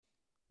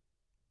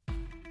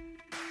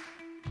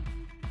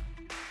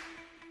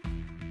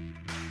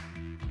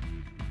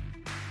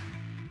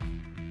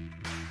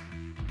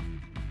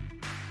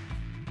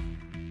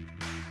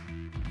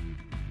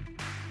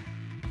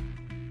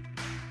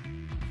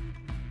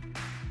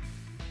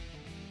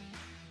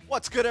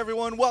What's good,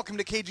 everyone? Welcome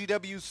to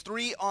KGW's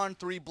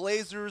 3-on-3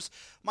 Blazers.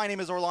 My name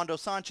is Orlando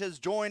Sanchez,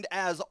 joined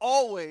as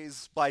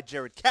always by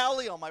Jared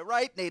Cowley on my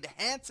right, Nate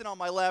Hansen on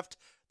my left,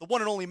 the one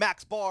and only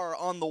Max Barr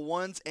on the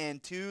ones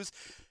and twos.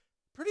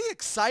 Pretty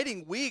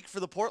exciting week for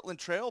the Portland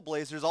Trail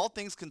Blazers, all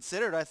things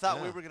considered. I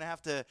thought we were going to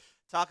have to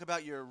talk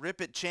about your Rip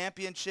It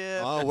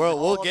championship. Oh,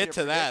 we'll get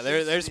to that.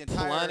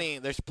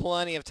 There's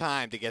plenty of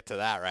time to get to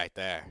that right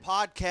there.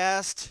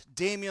 Podcast.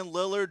 Damian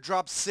Lillard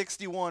drops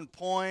 61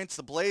 points.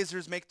 The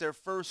Blazers make their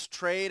first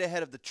trade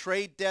ahead of the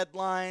trade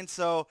deadline.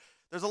 So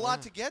there's a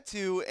lot to get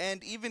to,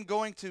 and even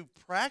going to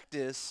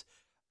practice,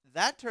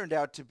 that turned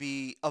out to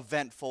be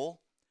eventful.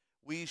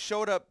 We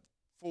showed up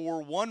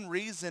for one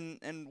reason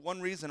and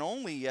one reason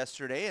only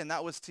yesterday, and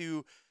that was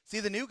to see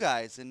the new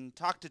guys and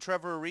talk to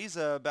Trevor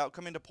Ariza about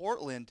coming to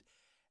Portland.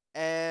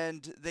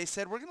 And they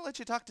said, we're going to let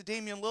you talk to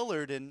Damian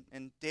Lillard.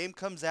 And Dame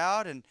comes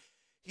out, and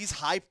he's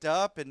hyped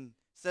up and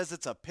says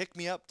it's a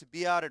pick-me-up to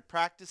be out at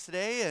practice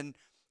today. And,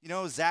 you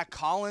know, Zach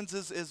Collins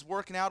is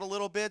working out a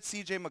little bit.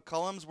 C.J.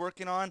 McCollum's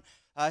working on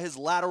his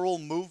lateral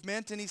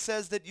movement. And he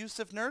says that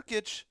Jusuf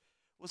Nurkic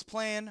was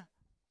playing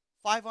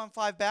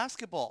 5-on-5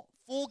 basketball.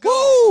 Full go.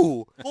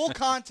 Woo! Full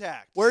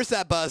contact. Where's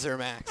that buzzer,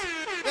 Max?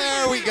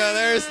 There we go.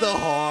 There's the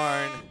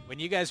horn. When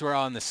you guys were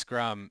all in the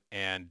scrum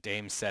and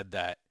Dame said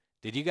that,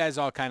 did you guys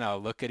all kind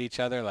of look at each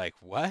other like,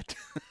 what?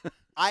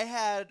 I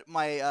had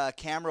my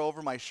camera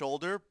over my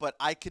shoulder, but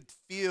I could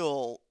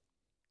feel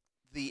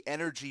the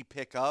energy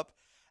pick up.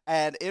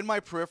 And in my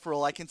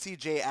peripheral, I can see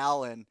Jay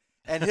Allen,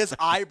 and his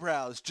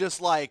eyebrows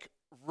just, like,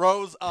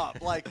 rose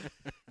up. Like,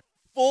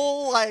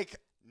 full, like,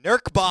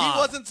 Nurk bomb. he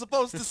wasn't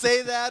supposed to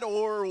say that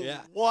or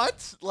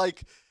what?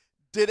 Like,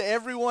 did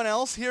everyone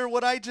else hear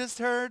what I just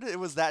heard? It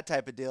was that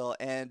type of deal.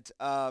 And,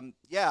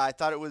 I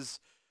thought it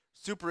was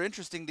super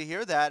interesting to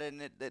hear that,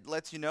 and it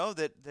lets you know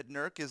that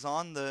Nurk is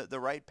on the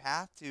right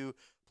path to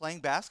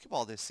playing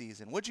basketball this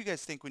season. What did you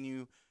guys think when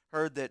you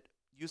heard that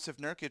Jusuf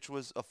Nurkic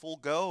was a full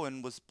go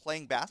and was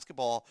playing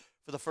basketball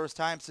for the first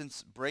time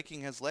since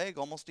breaking his leg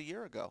almost a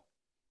year ago?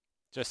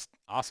 Just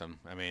awesome.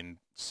 I mean,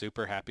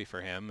 super happy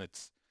for him.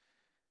 It's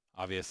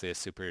obviously a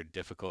super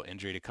difficult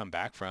injury to come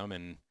back from,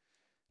 and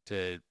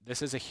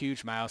this is a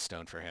huge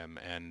milestone for him.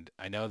 And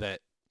I know that,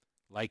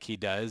 like he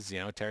does,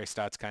 Terry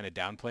Stotts kind of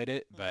downplayed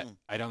it, but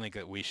I don't think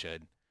that we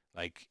should.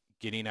 Like,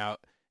 getting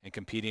out and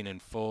competing in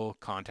full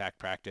contact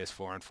practice,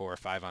 4-on-4,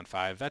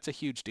 5-on-5, that's a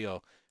huge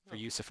deal for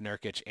Jusuf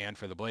Nurkic and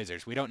for the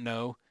Blazers. We don't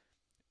know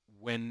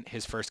when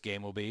his first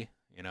game will be.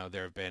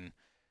 There have been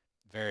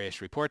various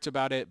reports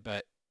about it,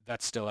 but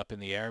that's still up in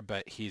the air.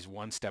 But he's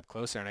one step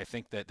closer, and I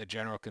think that the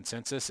general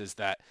consensus is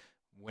that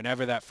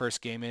whenever that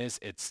first game is,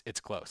 it's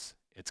close.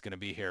 It's going to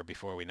be here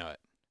before we know it.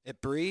 It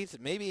breathes,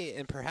 maybe,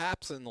 and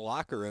perhaps in the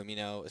locker room,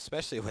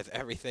 especially with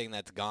everything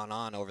that's gone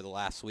on over the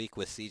last week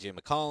with C.J.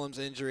 McCollum's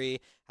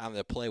injury, having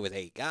to play with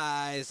 8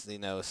 guys,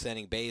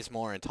 sending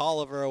Bazemore and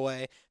Tolliver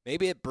away.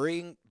 Maybe it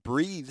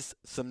breathes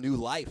some new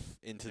life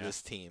into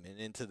this team and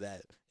into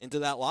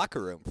that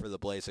locker room for the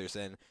Blazers.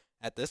 And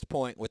at this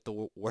point, with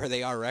where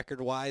they are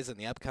record-wise and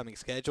the upcoming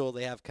schedule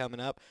they have coming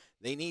up,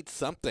 they need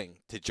something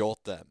to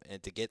jolt them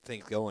and to get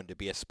things going, to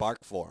be a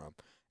spark for them.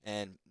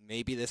 And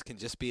maybe this can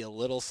just be a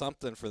little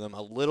something for them,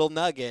 a little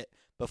nugget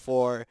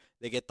before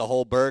they get the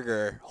whole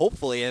burger,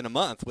 hopefully in a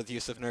month, with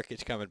Jusuf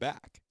Nurkic coming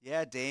back.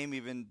 Yeah, Dame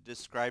even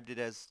described it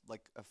as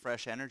like a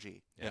fresh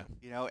energy.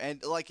 Yeah.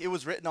 And like it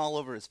was written all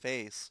over his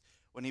face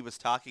when he was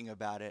talking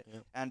about it.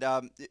 Yeah.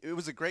 And it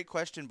was a great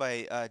question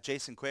by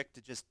Jason Quick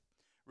to just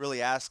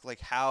really ask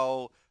like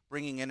how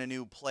bringing in a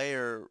new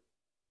player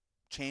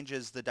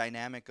changes the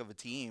dynamic of a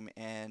team.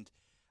 And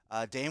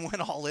Dame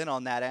went all in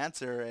on that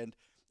answer, and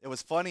it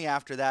was funny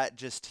after that,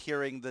 just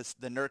hearing the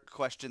Nurk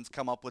questions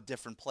come up with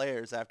different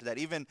players after that.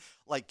 Even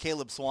like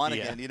Caleb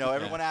Swanigan,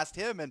 everyone asked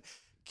him, and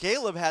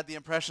Caleb had the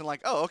impression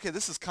like, oh, okay,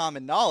 this is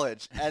common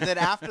knowledge. And then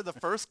after the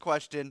first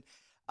question,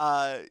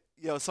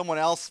 someone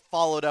else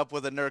followed up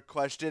with a Nurk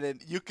question, and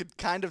you could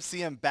kind of see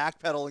him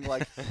backpedaling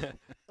like,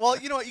 well,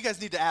 you know what, you guys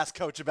need to ask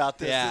Coach about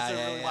this. This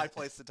isn't really my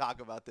place to talk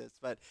about this.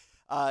 But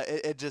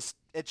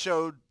it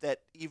showed that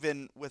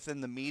even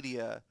within the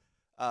media,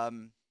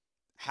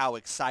 how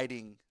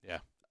exciting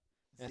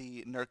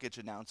the Nurkic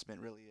announcement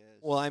really is.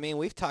 Well, I mean,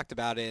 we've talked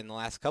about it in the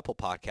last couple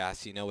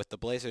podcasts, with the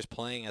Blazers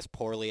playing as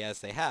poorly as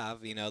they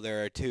have,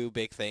 there are two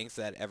big things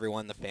that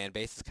everyone in the fan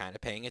base is kind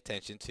of paying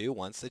attention to.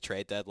 One's the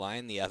trade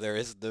deadline. The other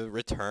is the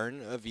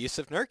return of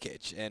Jusuf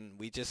Nurkic. And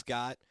we just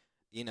got,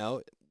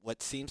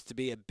 what seems to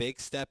be a big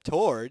step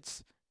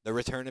towards the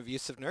return of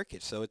Jusuf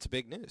Nurkic. So it's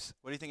big news.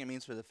 What do you think it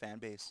means for the fan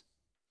base?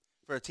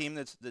 For a team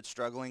that's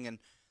struggling, and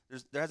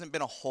there hasn't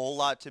been a whole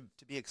lot to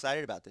be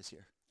excited about this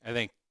year. I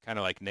think, kind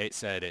of like Nate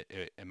said,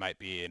 it might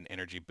be an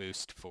energy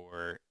boost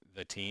for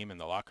the team and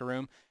the locker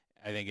room.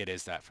 I think it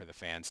is that for the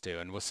fans too,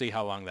 and we'll see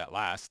how long that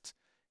lasts.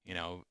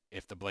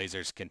 If the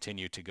Blazers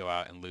continue to go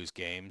out and lose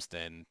games,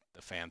 then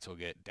the fans will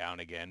get down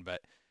again.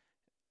 But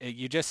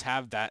you just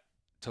have that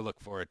to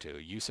look forward to.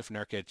 Jusuf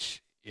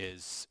Nurkic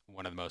is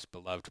one of the most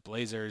beloved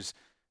Blazers.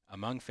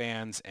 among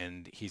fans,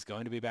 and he's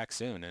going to be back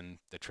soon. And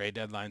the trade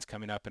deadline's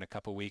coming up in a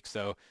couple weeks.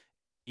 So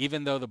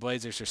even though the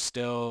Blazers are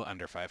still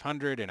under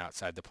 500 and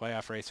outside the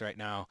playoff race right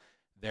now,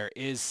 there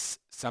is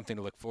something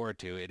to look forward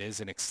to. It is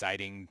an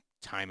exciting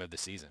time of the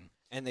season.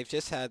 And they've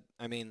just had,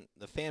 I mean,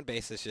 the fan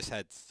base has just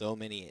had so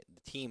many,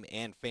 the team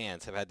and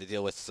fans have had to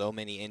deal with so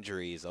many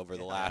injuries over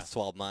the last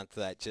 12 months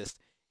that just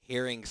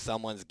hearing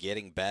someone's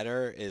getting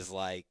better is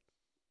like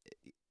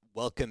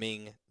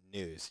welcoming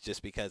news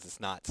just because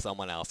it's not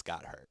someone else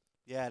got hurt.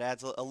 Yeah, it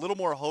adds a little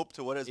more hope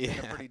to what has been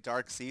a pretty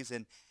dark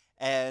season.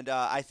 And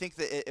I think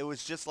that it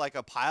was just like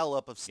a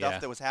pileup of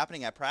stuff that was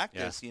happening at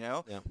practice,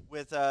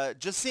 with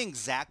just seeing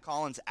Zach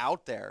Collins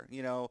out there,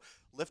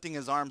 lifting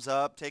his arms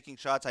up, taking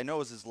shots. I know it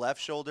was his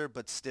left shoulder,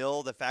 but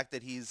still the fact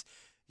that he's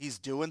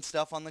doing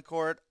stuff on the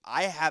court,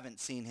 I haven't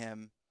seen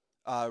him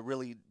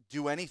really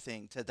do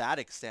anything to that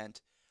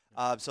extent.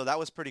 So that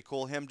was pretty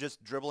cool. Him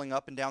just dribbling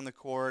up and down the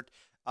court,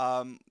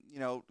 kind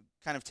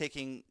of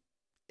taking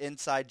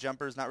inside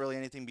jumpers, not really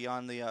anything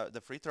beyond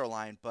the free throw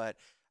line, but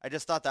I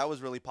just thought that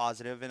was really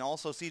positive. And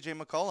also C.J.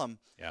 McCollum,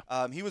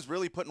 he was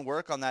really putting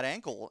work on that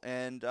ankle,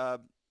 and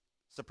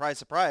surprise,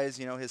 surprise,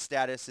 his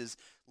status is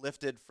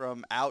lifted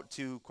from out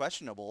to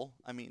questionable.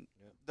 I mean,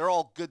 they're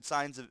all good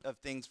signs of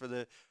things for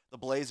the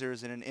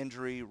Blazers in an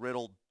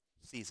injury-riddled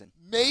season.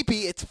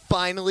 Maybe it's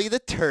finally the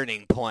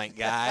turning point,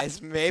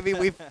 guys. Maybe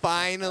we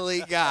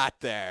finally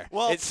got there.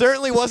 Well, it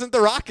certainly wasn't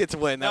the Rockets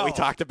win that we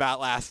talked about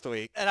last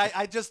week. And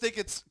I just think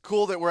it's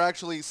cool that we're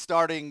actually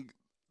starting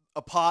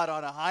a pod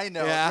on a high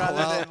note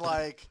rather than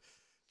like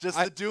just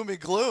the doom and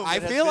gloom. I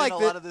feel like a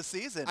lot of this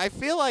season. I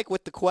feel like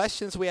with the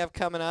questions we have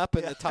coming up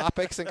and the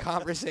topics and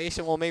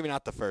conversation, well, maybe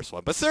not the first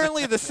one, but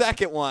certainly the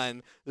second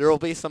one, there will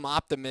be some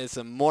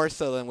optimism, more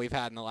so than we've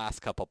had in the last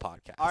couple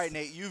podcasts. All right,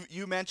 Nate,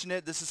 you mentioned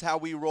it. This is how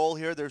we roll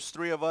here. There's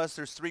three of us.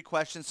 There's three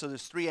questions, so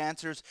there's three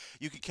answers.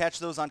 You can catch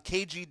those on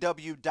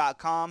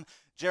kgw.com.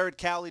 Jared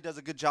Cowley does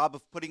a good job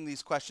of putting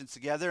these questions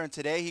together, and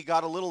today he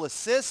got a little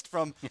assist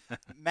from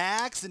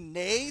Max and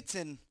Nate.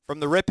 And from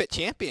the Rip It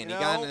champion, he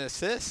got an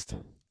assist.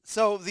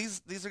 So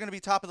these are going to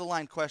be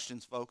top-of-the-line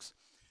questions, folks.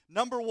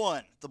 Number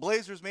one, the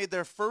Blazers made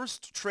their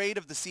first trade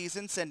of the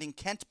season, sending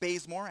Kent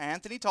Bazemore,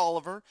 Anthony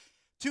Tolliver,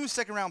 2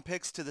 second-round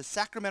picks to the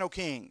Sacramento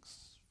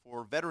Kings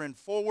for veteran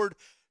forward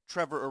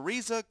Trevor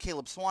Ariza,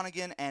 Caleb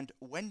Swanigan, and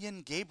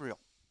Wenyen Gabriel.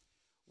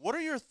 What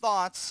are your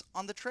thoughts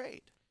on the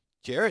trade?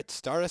 Jared,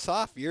 start us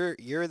off. You're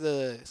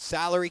the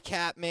salary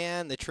cap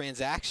man, the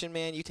transaction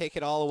man. You take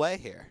it all away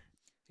here.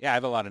 Yeah, I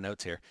have a lot of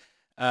notes here.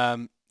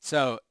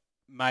 So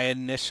my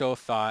initial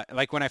thought,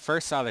 like when I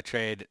first saw the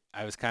trade,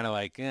 I was kind of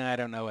like, I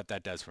don't know what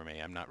that does for me.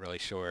 I'm not really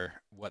sure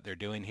what they're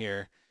doing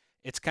here.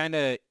 It's kind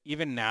of,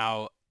 even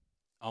now,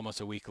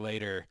 almost a week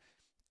later,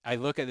 I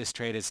look at this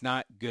trade. It's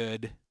not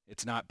good.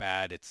 It's not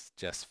bad. It's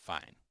just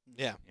fine.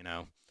 Yeah.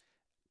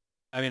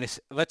 I mean,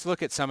 let's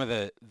look at some of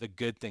the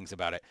good things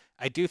about it.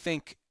 I do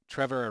think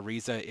Trevor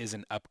Ariza is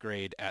an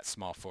upgrade at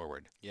small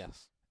forward.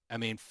 Yes. I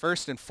mean,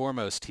 first and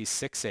foremost, he's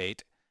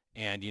 6'8",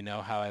 and you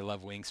know how I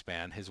love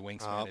wingspan. His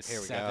wingspan is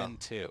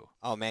 7'2".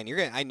 Oh man,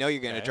 I know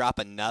you're gonna drop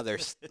another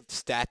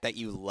stat that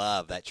you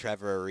love, that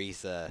Trevor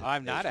Ariza. Oh,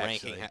 I'm not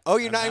ranking. actually. Oh,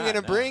 you're not even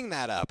gonna bring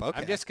that up.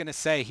 Okay. I'm just gonna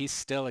say he's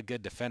still a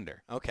good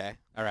defender. Okay.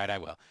 All right, I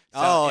will.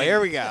 So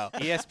here we go.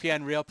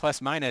 ESPN Real Plus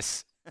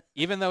Minus.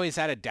 Even though he's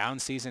had a down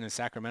season in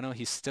Sacramento,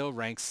 he still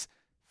ranks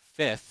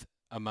 5th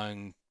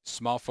among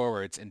small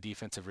forwards in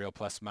defensive Real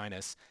Plus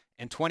Minus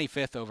and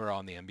 25th overall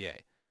in the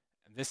NBA.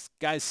 This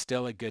guy's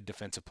still a good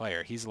defensive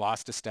player. He's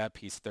lost a step.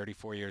 He's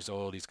 34 years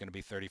old. He's going to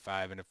be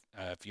 35 in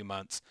a few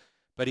months,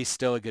 but he's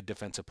still a good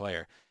defensive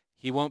player.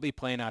 He won't be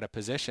playing out of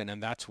position,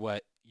 and that's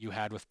what you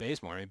had with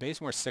Bazemore. I mean,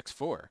 Bazemore's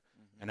 6'4",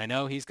 and I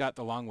know he's got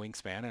the long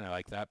wingspan, and I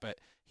like that, but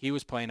he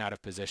was playing out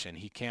of position.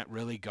 He can't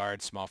really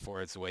guard small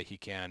forwards the way he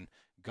can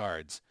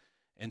guards.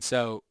 And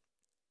so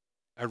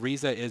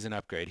Ariza is an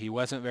upgrade. He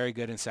wasn't very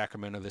good in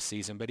Sacramento this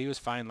season, but he was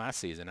fine last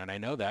season, and I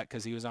know that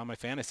because he was on my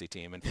fantasy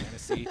team, and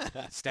fantasy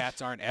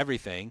stats aren't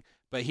everything,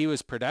 but he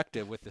was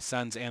productive with the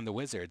Suns and the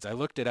Wizards. I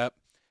looked it up.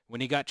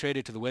 When he got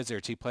traded to the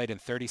Wizards, he played in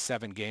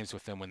 37 games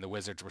with them when the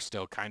Wizards were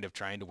still kind of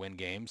trying to win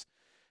games,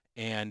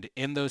 and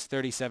in those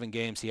 37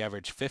 games, he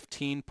averaged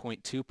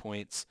 15.2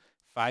 points,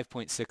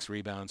 5.6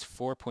 rebounds,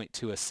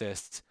 4.2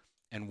 assists,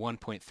 and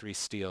 1.3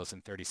 steals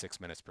in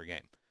 36 minutes per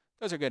game.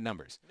 Those are good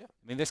numbers. Yeah.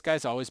 I mean, this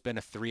guy's always been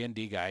a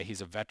 3-and-D guy.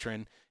 He's a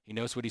veteran. He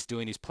knows what he's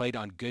doing. He's played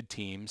on good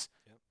teams.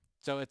 Yep.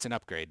 So it's an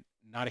upgrade.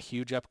 Not a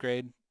huge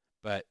upgrade,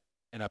 but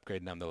an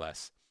upgrade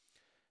nonetheless.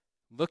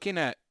 Looking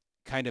at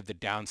kind of the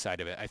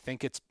downside of it, I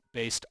think it's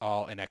based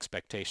all in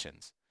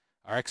expectations.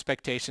 Our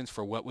expectations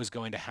for what was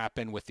going to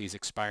happen with these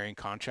expiring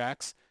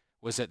contracts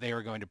was that they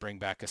were going to bring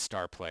back a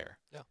star player.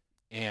 Yeah.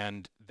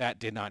 And that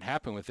did not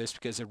happen with this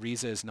because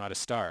Ariza is not a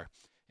star.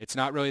 It's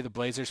not really the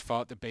Blazers'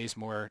 fault that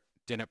Bazemore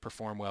didn't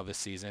perform well this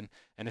season,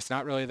 and it's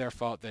not really their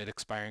fault that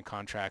expiring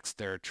contracts,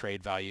 their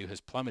trade value has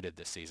plummeted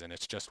this season.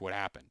 It's just what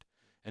happened.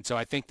 And so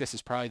I think this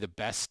is probably the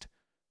best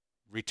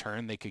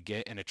return they could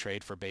get in a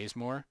trade for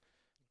Bazemore,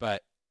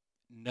 but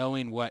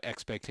knowing what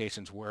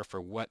expectations were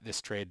for what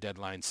this trade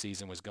deadline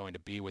season was going to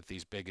be with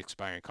these big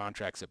expiring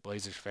contracts that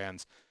Blazers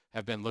fans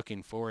have been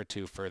looking forward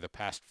to for the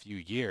past few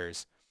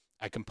years,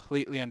 I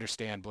completely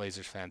understand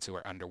Blazers fans who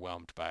are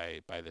underwhelmed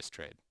by this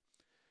trade.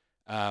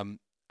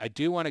 I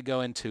do want to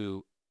go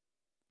into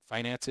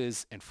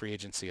finances and free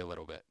agency a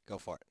little bit. Go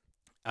for it.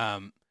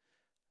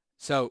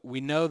 So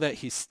we know that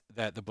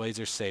the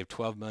Blazers saved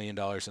 $12 million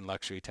in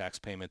luxury tax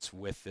payments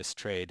with this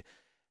trade.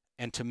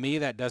 And to me,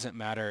 that doesn't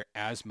matter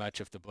as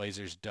much if the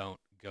Blazers don't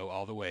go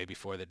all the way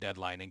before the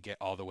deadline and get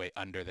all the way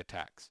under the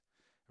tax.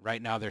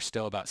 Right now, they're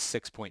still about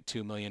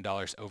 $6.2 million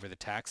over the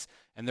tax.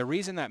 And the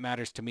reason that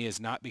matters to me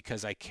is not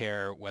because I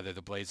care whether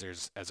the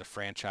Blazers as a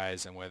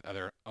franchise and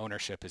whether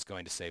ownership is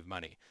going to save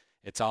money.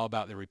 It's all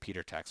about the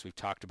repeater tax. We've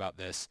talked about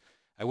this.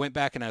 I went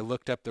back and I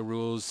looked up the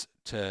rules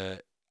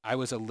I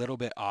was a little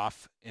bit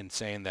off in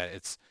saying that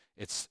it's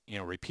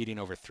repeating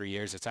over 3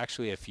 years. It's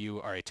actually if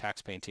you are a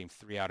tax-paying team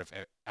 3 out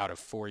of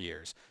 4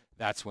 years,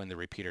 that's when the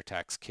repeater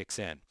tax kicks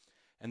in.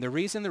 And the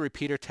reason the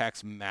repeater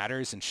tax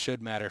matters and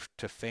should matter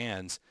to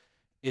fans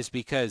is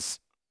because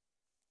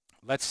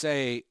let's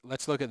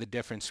look at the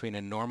difference between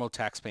a normal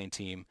tax-paying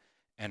team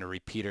and a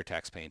repeater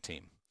tax-paying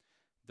team.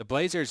 The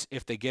Blazers,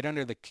 if they get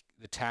under the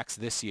tax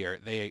this year,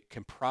 they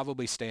can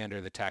probably stay under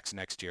the tax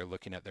next year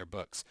looking at their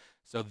books.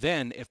 So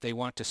then if they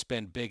want to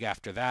spend big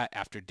after that,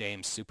 after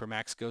Dame's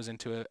Supermax goes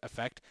into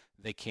effect,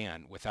 they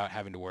can without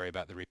having to worry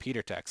about the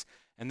repeater tax.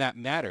 And that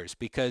matters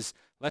because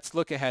let's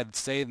look ahead,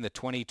 say in the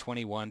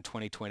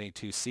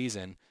 2021-2022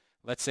 season,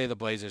 let's say the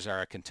Blazers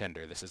are a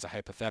contender. This is a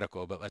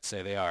hypothetical, but let's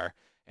say they are,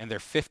 and they're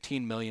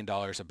 $15 million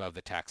above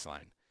the tax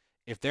line.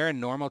 If they're a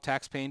normal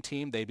tax-paying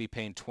team, they'd be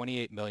paying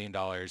 $28 million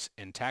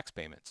in tax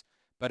payments.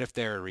 But if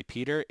they're a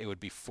repeater, it would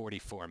be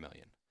 $44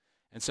 million.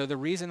 And so the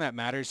reason that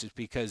matters is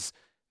because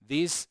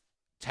these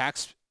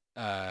tax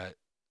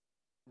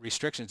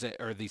restrictions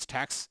or these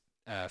tax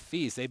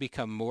fees, they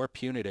become more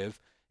punitive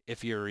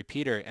if you're a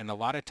repeater. And a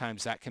lot of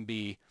times that can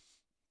be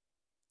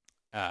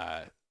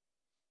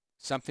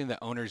something that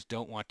owners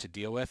don't want to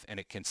deal with, and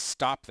it can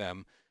stop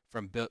them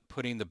from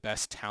putting the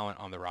best talent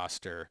on the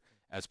roster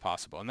as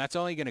possible. And that's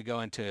only going to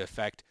go into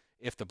effect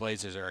if the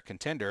Blazers are a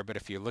contender. But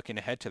if you're looking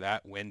ahead to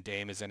that, when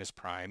Dame is in his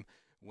prime,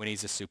 when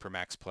he's a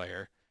Supermax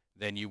player,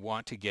 then you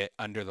want to get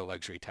under the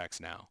luxury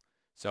tax now.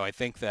 So I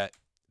think that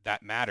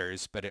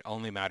matters, but it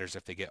only matters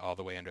if they get all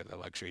the way under the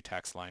luxury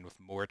tax line with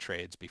more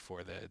trades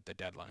before the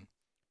deadline.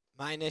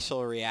 My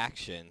initial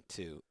reaction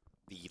to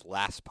the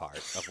last part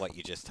of what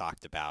you just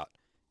talked about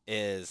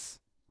is,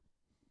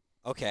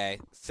 okay,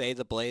 say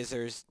the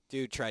Blazers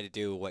do try to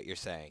do what you're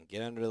saying,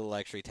 get under the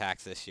luxury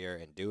tax this year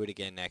and do it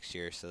again next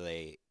year so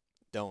they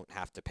don't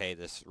have to pay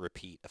this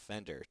repeat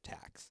offender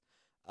tax.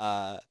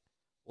 Well,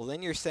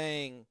 then you're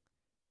saying,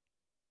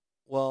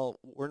 well,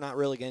 we're not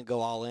really going to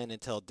go all in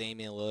until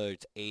Damian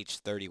Lillard's age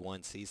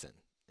 31 season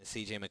and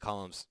CJ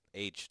McCollum's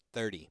age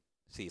 30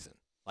 season.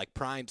 Like,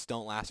 primes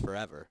don't last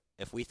forever.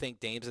 If we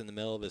think Dame's in the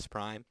middle of his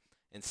prime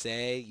and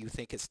say you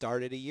think it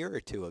started a year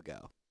or two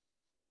ago,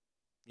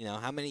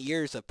 how many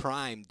years of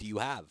prime do you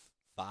have?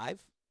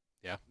 5?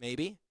 Yeah.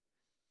 Maybe?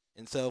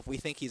 And so if we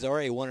think he's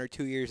already 1 or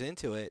 2 years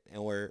into it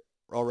and we're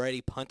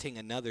already punting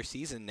another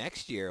season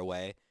next year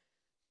away,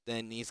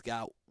 then he's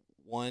got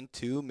 1,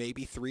 2,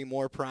 maybe 3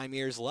 more prime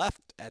years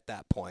left at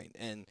that point.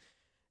 And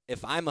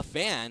if I'm a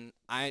fan,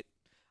 I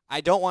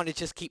don't want to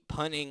just keep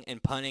punting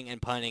and punting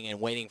and punting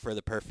and waiting for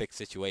the perfect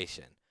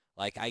situation.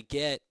 Like, I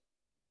get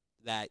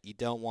that you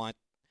don't want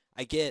 –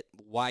 I get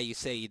why you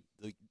say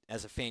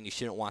as a fan you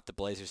shouldn't want the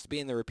Blazers to be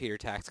in the repeater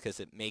tax because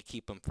it may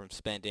keep them from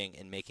spending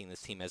and making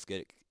this team as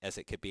good as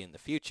it could be in the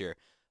future.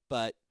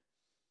 But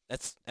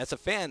as a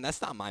fan,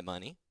 that's not my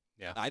money.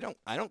 Yeah. I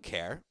don't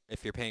care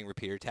if you're paying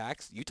repeater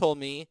tax. You told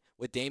me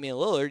with Damian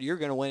Lillard you're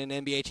going to win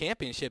an NBA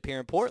championship here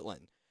in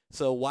Portland.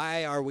 So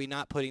why are we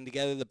not putting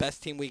together the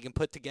best team we can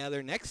put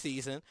together next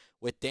season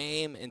with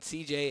Dame and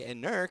CJ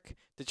and Nurk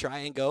to try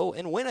and go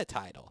and win a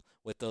title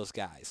with those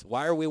guys?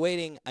 Why are we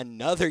waiting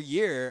another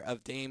year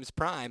of Dame's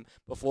prime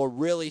before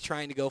really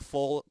trying to go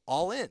full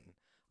all in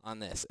on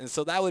this? And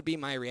so that would be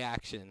my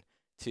reaction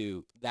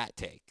to that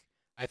take.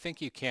 I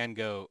think you can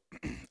go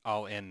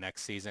all in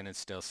next season and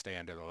still stay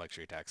under the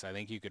luxury tax. I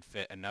think you could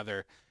fit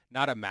another,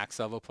 not a max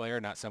level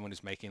player, not someone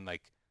who's making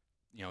like,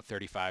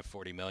 35,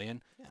 40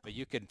 million, but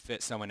you could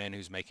fit someone in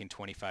who's making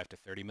 25 to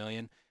 30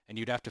 million, and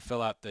you'd have to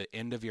fill out the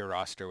end of your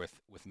roster with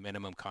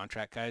minimum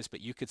contract guys,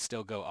 but you could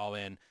still go all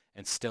in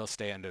and still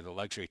stay under the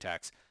luxury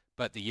tax.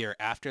 But the year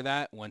after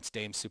that, once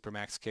Dame's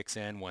Supermax kicks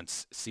in,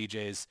 once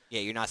CJ's...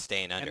 Yeah, you're not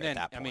staying under at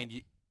that point. I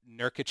mean,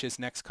 Nurkic's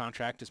next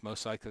contract is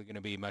most likely going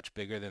to be much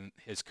bigger than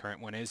his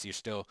current one is.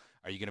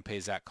 Are you going to pay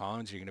Zach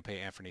Collins? Are you going to pay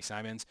Anthony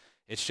Simons?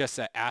 It's just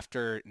that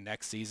after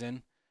next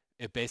season,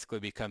 it basically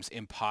becomes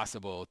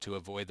impossible to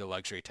avoid the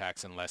luxury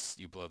tax unless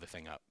you blow the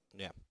thing up.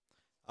 Yeah.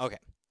 Okay.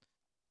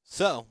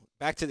 So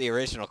back to the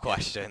original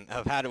question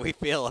of how do we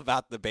feel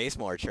about the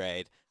Bazemore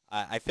trade.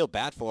 I feel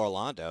bad for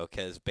Orlando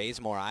because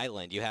Bazemore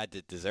Island, you had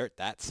to desert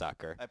that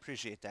sucker. I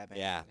appreciate that, man.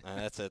 Yeah,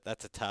 that's a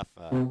tough.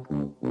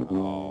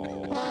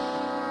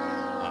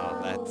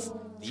 That's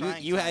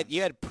Trying you times.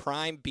 had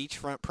prime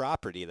beachfront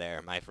property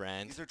there, my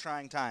friend. These are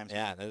trying times.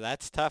 Yeah,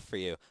 that's tough for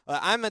you.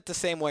 I'm at the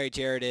same way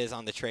Jared is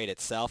on the trade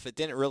itself. It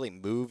didn't really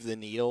move the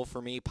needle for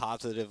me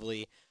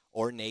positively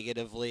or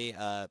negatively.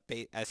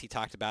 As he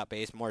talked about,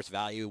 Bazemore's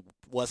value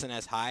wasn't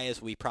as high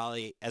as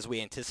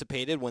we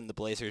anticipated when the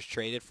Blazers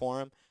traded for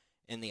him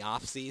in the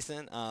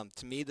offseason.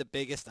 To me, the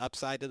biggest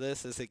upside to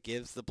this is it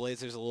gives the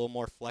Blazers a little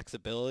more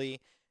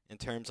flexibility in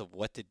terms of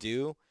what to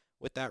do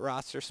with that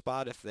roster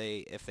spot. If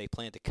they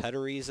plan to cut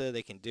Ariza,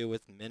 they can do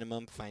with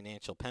minimum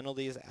financial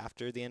penalties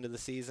after the end of the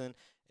season.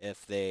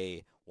 If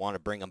they want to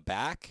bring him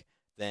back,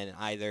 then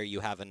either you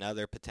have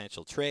another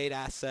potential trade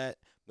asset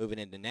moving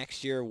into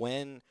next year,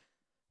 when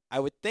I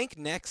would think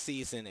next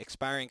season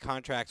expiring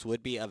contracts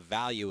would be of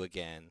value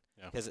again,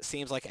 because it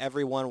seems like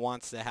everyone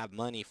wants to have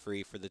money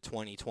free for the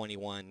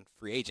 2021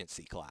 free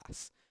agency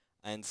class.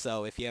 And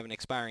so if you have an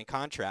expiring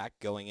contract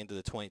going into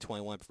the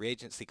 2021 free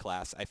agency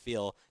class, I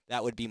feel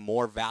that would be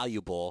more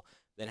valuable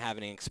than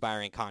having an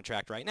expiring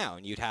contract right now.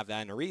 And you'd have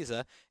that in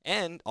Ariza.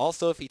 And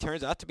also, if he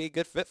turns out to be a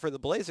good fit for the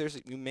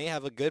Blazers, you may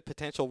have a good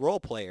potential role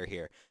player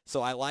here.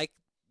 So I like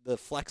the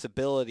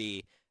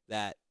flexibility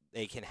that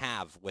they can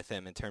have with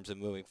him in terms of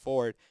moving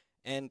forward.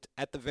 And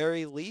at the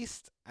very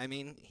least, I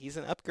mean, he's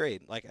an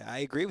upgrade. Like, I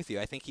agree with you.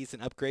 I think he's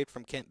an upgrade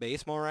from Kent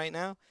Bazemore right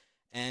now.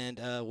 And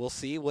we'll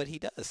see what he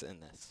does in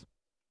this.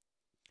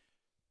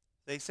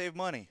 They save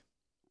money,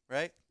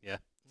 right? Yeah.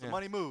 It's a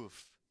money move.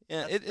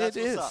 Yeah, That's it what's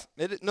is. up.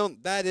 No,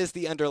 that is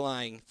the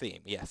underlying theme.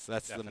 Yes,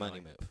 that's the Definitely.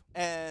 money move.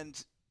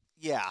 And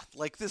yeah,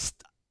 like this,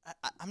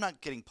 I'm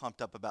not getting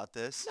pumped up about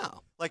this.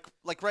 No,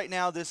 Like right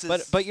now, this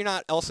is. but you're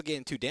not also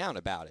getting too down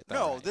about it, though,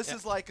 no, right? this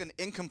is like an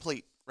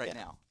incomplete right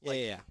now. Yeah, Like,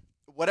 yeah.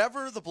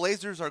 whatever the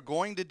Blazers are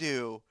going to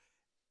do,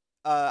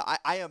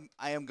 I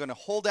am going to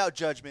hold out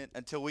judgment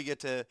until we get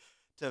to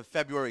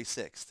February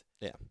 6th.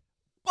 Yeah.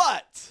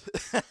 But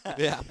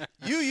Yeah.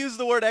 you use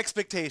the word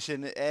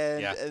expectation,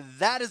 and Yeah.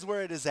 that is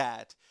where it is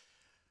at.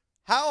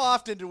 How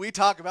often do we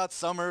talk about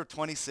summer of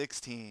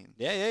 2016?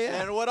 Yeah.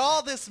 And what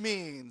all this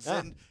means,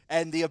 Yeah.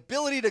 and the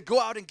ability to go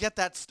out and get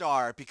that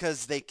star,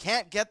 because they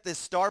can't get this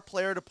star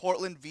player to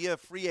Portland via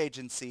free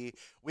agency.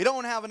 We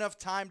don't have enough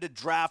time to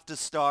draft a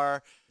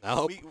star.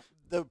 Nope.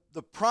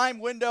 The prime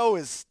window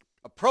is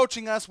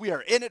approaching us. We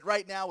are in it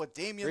right now with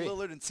Damian Agree.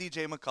 Lillard and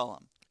C.J.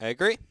 McCollum. I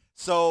agree.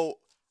 So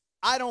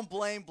I don't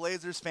blame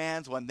Blazers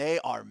fans when they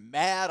are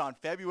mad on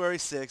February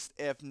 6th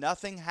if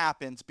nothing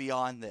happens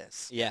beyond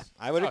this. Yeah,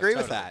 I would Oh, agree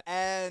with totally. that.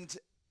 And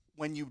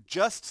when you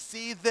just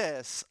see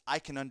this, I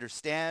can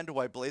understand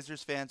why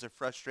Blazers fans are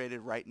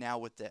frustrated right now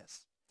with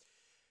this.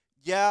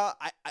 Yeah,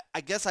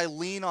 I guess I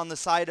lean on the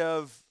side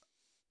of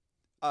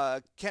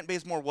Kent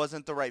Bazemore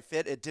wasn't the right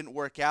fit. It didn't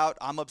work out.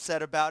 I'm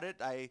upset about it.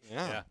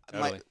 Yeah,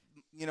 totally.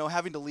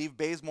 Having to leave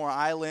Bazemore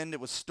Island, it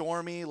was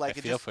stormy. Like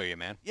I feel for you,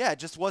 man. yeah, it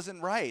just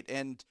wasn't right.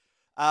 And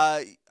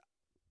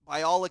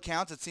by all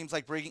accounts, it seems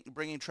like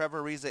bringing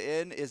Trevor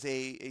Ariza in is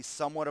a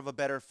somewhat of a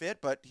better fit,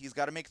 but he's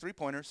got to make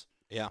three-pointers.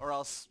 Yeah. Or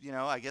else,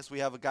 I guess we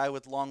have a guy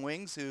with long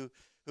wings who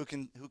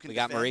can We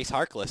got defend, Maurice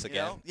Harkless you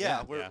again. know?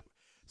 Yeah. Yeah.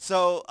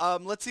 So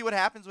let's see what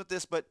happens with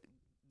this, but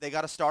they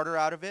got a starter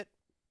out of it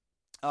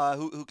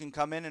who can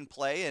come in and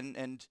play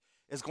and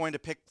is going to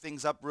pick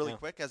things up really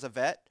quick as a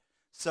vet.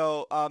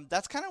 So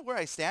that's kind of where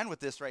I stand with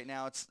this right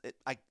now.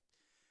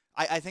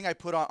 I think I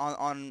put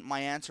on my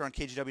answer on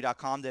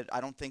KGW.com that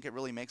I don't think it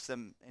really makes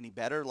them any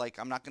better. Like,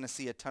 I'm not going to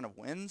see a ton of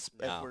wins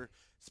if we're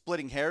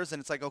splitting hairs. And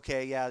it's like,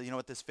 okay, yeah, you know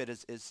what, this fit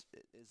is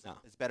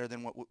better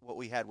than what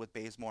we had with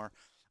Bazemore.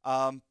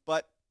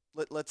 But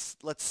let's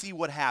see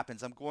what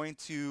happens. I'm going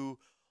to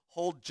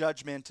hold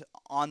judgment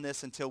on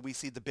this until we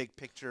see the big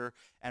picture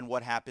and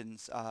what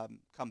happens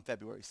come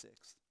February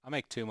 6th. I'll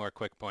make two more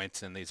quick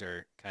points, and these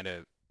are kind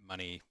of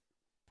money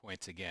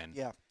points again.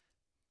 Yeah.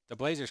 The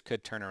Blazers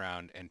could turn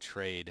around and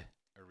trade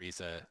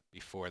Ariza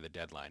before the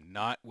deadline.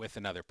 Not with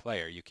another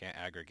player. You can't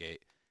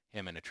aggregate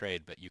him in a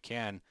trade, but you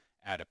can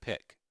add a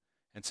pick.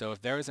 And so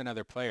if there was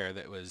another player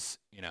that was,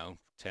 $10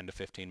 to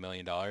 $15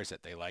 million that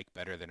they like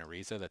better than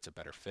Ariza, that's a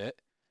better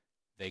fit,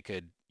 they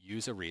could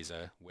use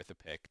Ariza with a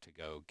pick to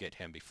go get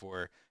him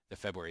before the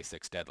February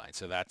 6th deadline.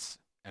 So that's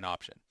an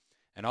option.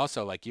 And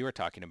also, like you were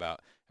talking about,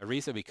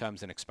 Ariza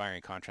becomes an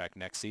expiring contract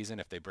next season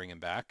if they bring him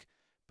back.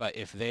 But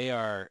if they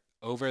are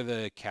over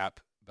the cap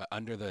but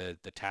under the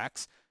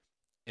tax,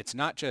 it's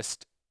not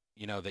just,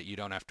 that you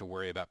don't have to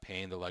worry about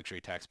paying the luxury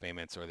tax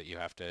payments or that you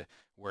have to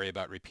worry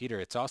about repeater.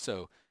 It's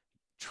also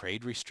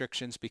trade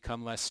restrictions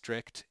become less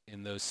strict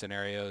in those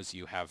scenarios.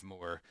 You have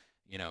more,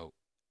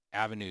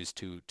 avenues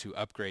to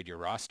upgrade your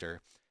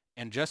roster.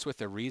 And just with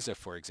Ariza,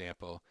 for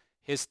example,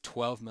 his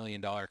 $12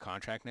 million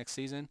contract next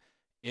season,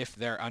 if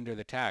they're under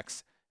the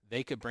tax,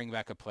 they could bring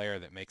back a player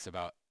that makes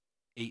about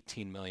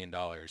 $18 million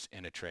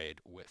in a trade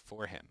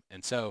for him.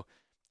 And so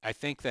I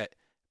think that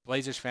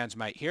Blazers fans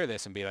might hear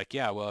this and be like,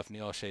 yeah, well, if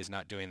Neil O'Shea's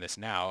not doing this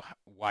now,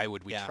 why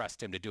would we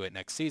trust him to do it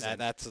next season?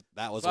 That was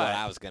But what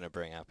I was going to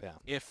bring up, yeah.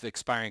 if the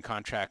expiring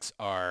contracts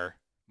are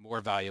more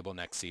valuable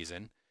next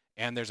season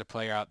and there's a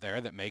player out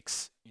there that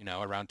makes,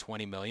 around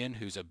 $20 million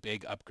who's a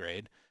big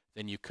upgrade,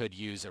 then you could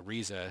use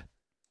Ariza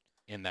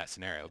in that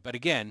scenario. But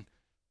again,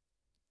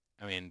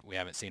 I mean, we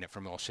haven't seen it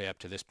from Olshey up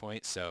to this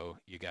point, so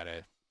you got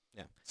to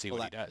see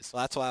what he does.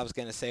 Well, that's why I was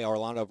going to say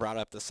Orlando brought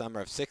up the summer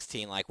of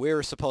 16. Like, we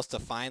were supposed to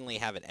finally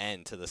have an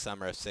end to the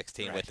summer of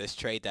 16 with this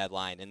trade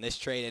deadline. And this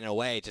trade, in a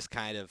way, just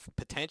kind of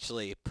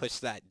potentially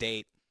pushed that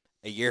date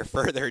a year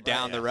further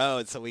down the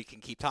road so we can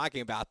keep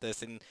talking about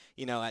this. And,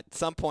 you know, at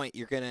some point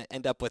you're going to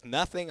end up with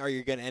nothing or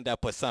you're going to end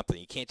up with something.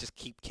 You can't just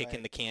keep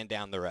kicking the can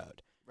down the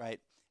road.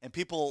 Right. And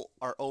people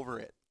are over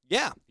it.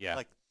 Yeah. Yeah.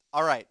 Like,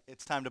 all right,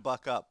 it's time to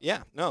buck up.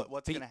 Yeah. No.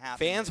 What's going to happen?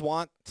 Fans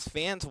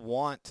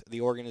want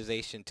the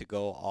organization to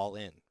go all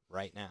in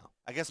right now.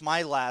 I guess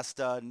my last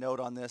note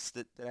on this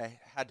that I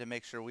had to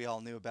make sure we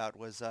all knew about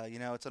was, you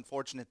know, it's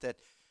unfortunate that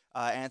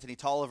Anthony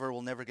Tolliver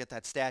will never get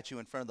that statue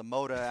in front of the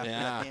Moda after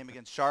that game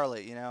against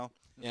Charlotte, you know.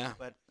 Yeah.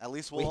 But at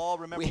least we'll all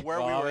remember where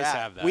we were always at.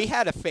 have that. We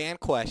had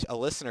a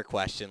listener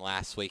question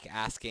last week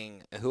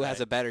asking who has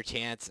a better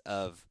chance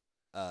of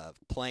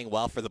playing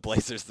well for the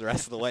Blazers the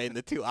rest of the way, and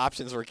the two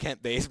options were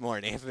Kent Bazemore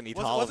and Anthony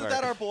Tolliver. Wasn't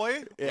that our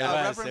boy?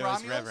 Yeah, Reverend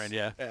Romulus? Reverend,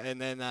 yeah. And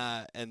then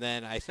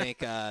I think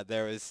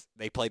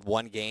they played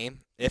one game,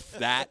 if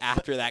that,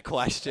 after that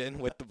question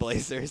with the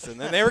Blazers,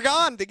 and then they were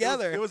gone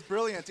together. It was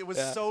brilliant. It was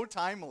so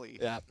timely.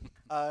 Yeah.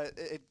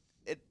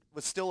 It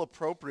was still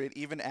appropriate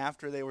even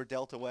after they were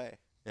dealt away.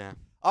 Yeah.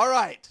 All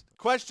right.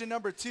 Question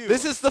number 2.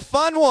 This is the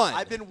fun one.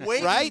 I've been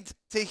waiting right?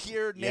 to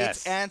hear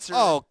Nate's answer.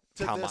 Oh,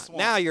 to come this on. one.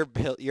 Now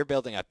you're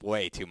building up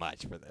way too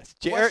much for this.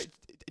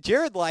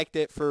 Jared liked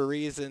it for a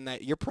reason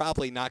that you're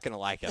probably not going to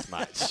like as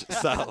much.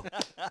 So,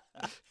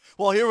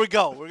 well, here we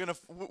go.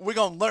 We're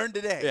gonna learn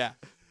today. yeah.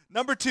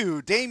 Number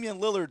 2, Damian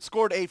Lillard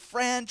scored a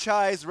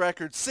franchise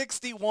record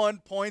 61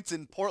 points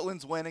in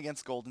Portland's win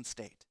against Golden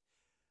State.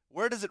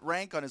 Where does it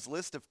rank on his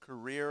list of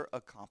career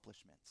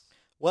accomplishments?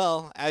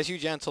 Well, as you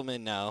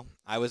gentlemen know,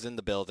 I was in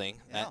the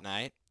building that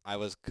night. I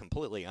was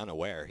completely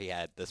unaware he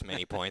had this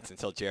many points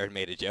until Jared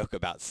made a joke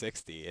about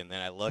 60, and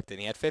then I looked and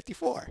he had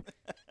 54.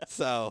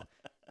 So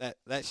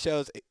that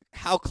shows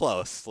how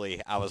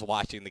closely I was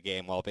watching the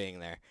game while being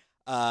there.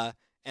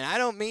 And I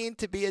don't mean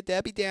to be a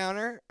Debbie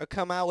Downer or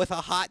come out with a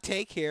hot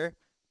take here,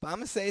 but I'm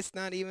going to say it's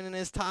not even in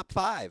his top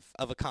 5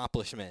 of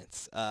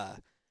accomplishments. I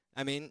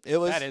mean,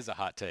 That is a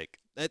hot take.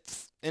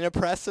 It's an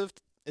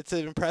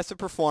impressive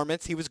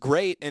performance. He was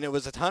great, and it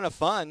was a ton of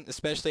fun,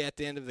 especially at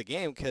the end of the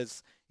game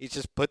because he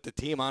just put the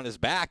team on his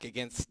back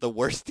against the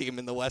worst team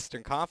in the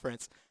Western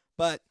Conference.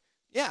 But,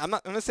 yeah, I'm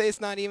going to say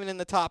it's not even in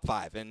the top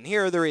 5, and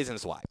here are the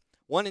reasons why.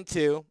 1 and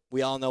 2,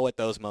 we all know what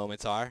those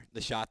moments are,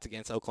 the shots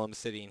against Oklahoma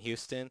City and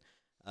Houston.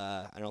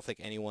 I don't think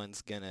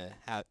anyone's going to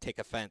take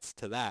offense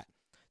to that.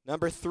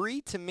 Number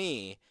 3 to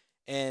me,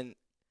 and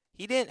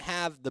he didn't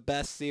have the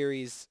best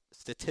series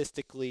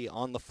statistically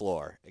on the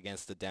floor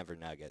against the Denver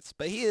Nuggets,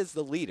 but he is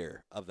the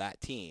leader of that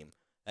team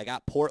that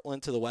got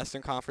Portland to the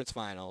Western Conference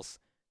Finals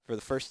for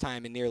the first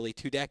time in nearly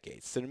 2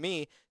 decades. So to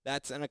me,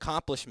 that's an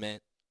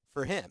accomplishment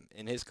for him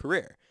in his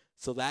career.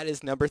 So that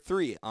is number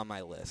 3 on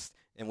my list.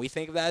 And we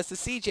think of that as the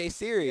CJ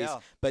series,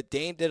 but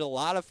Dame did a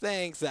lot of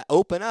things that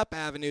open up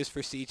avenues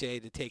for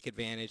CJ to take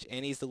advantage,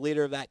 and he's the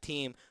leader of that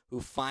team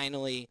who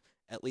finally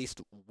at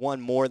least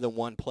won more than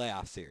one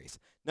playoff series.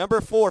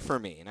 Number 4 for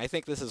me, and I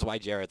think this is why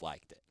Jared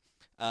liked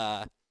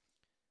it,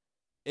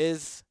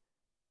 is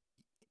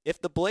if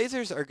the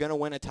Blazers are going to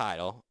win a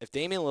title, if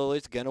Damian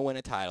Lillard's going to win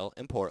a title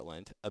in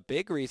Portland, a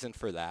big reason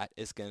for that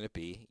is going to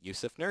be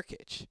Jusuf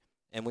Nurkic.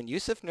 And when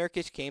Jusuf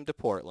Nurkic came to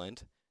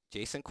Portland,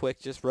 Jason Quick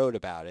just wrote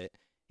about it,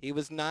 he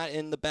was not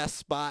in the best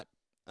spot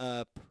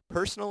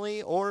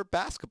personally or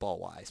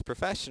basketball-wise,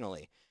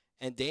 professionally.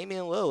 And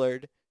Damian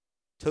Lillard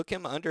took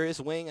him under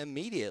his wing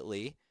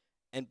immediately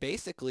and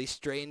basically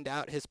straightened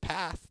out his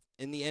path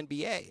in the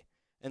NBA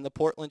and the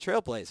Portland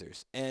Trail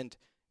Blazers. And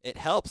it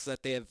helps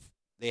that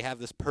they have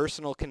this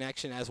personal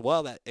connection as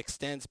well that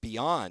extends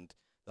beyond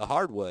the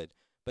hardwood.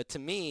 But to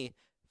me,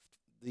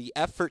 the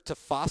effort to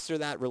foster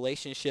that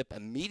relationship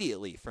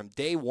immediately from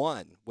day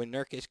one when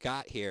Nurkic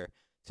got here,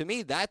 to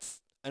me,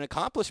 that's an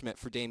accomplishment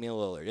for Damian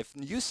Lillard. If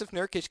Jusuf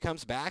Nurkic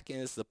comes back and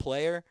is the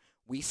player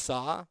we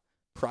saw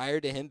prior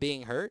to him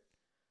being hurt,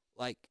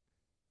 like,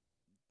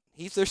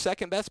 he's their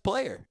second best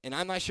player. And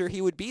I'm not sure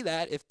he would be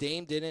that if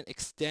Dame didn't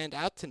extend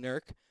out to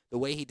Nurk the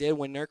way he did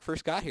when Nurk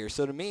first got here.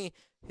 So to me,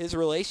 his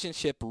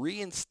relationship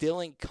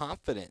reinstilling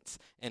confidence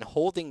and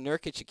holding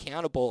Nurkic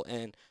accountable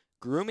and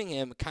grooming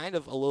him kind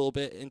of a little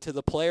bit into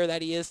the player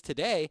that he is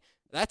today,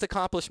 that's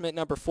accomplishment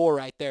number 4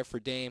 right there for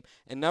Dame.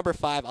 And number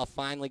 5, I'll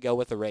finally go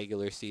with the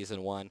regular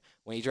season one.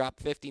 When he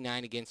dropped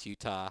 59 against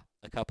Utah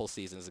a couple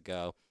seasons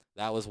ago,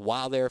 that was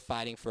while they were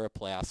fighting for a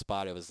playoff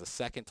spot. It was the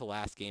second to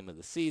last game of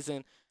the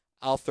season.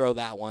 I'll throw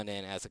that one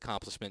in as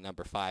accomplishment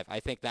number 5.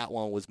 I think that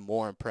one was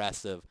more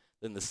impressive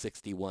than the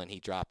 61 he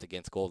dropped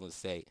against Golden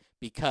State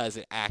because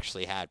it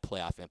actually had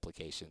playoff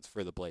implications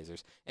for the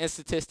Blazers. And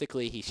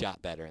statistically, he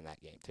shot better in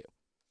that game too.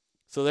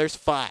 So there's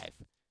 5.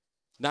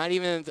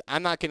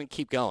 I'm not going to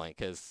keep going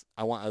because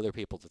I want other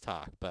people to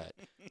talk, but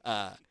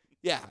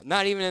Yeah,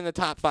 not even in the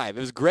top 5. It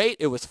was great.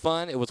 It was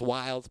fun. It was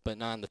wild, but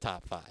not in the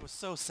top 5. It was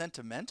so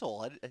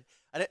sentimental.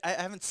 I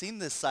haven't seen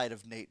this side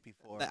of Nate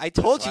before. I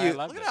told That's why I you.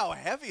 loved Look it. at how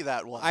heavy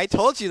that was. I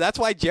told you that's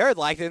why Jared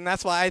liked it, and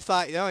that's why I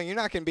thought, you're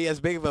not going to be as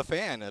big of a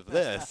fan of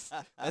this.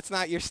 That's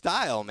not your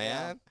style,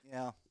 man.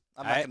 Yeah.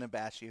 I'm not going to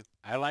bash you.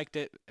 I liked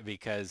it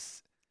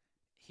because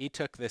he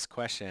took this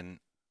question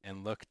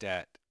and looked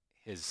at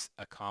his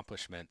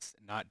accomplishments,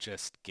 not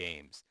just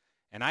games.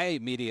 And I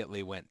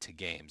immediately went to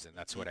games, and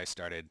that's what I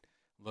started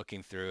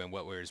looking through and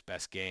what were his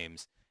best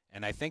games.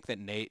 And I think that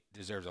Nate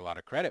deserves a lot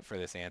of credit for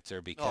this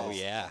answer because Oh,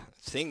 yeah.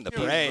 Sing the Here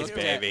we praise, go.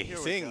 baby. Here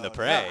we Sing go. the No,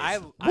 praise.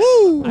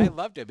 I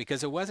loved it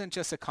because it wasn't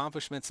just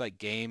accomplishments like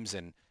games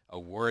and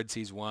awards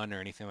he's won or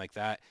anything like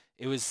that.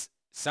 It was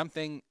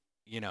something,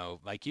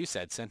 like you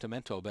said,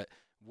 sentimental, but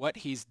what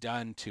he's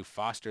done to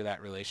foster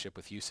that relationship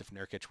with Yusuf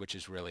Nurkic, which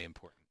is really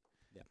important.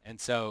 Yeah. And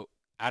so,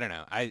 I don't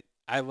know.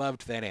 I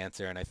loved that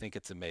answer, and I think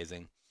it's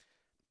amazing.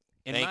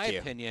 In Thank my you.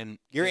 opinion,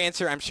 Your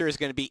answer, I'm sure, is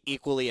going to be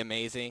equally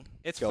amazing.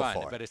 it's Go fun,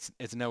 for it. but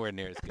it's nowhere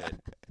near as good.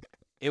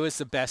 It was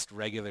the best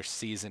regular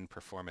season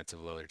performance of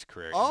Lillard's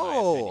career, in my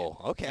opinion.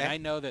 Oh, okay. And I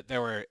know that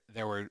there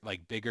were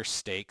like bigger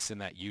stakes in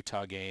that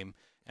Utah game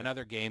and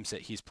other games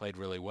that he's played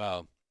really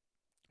well.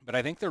 But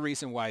I think the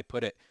reason why I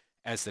put it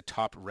as the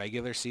top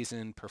regular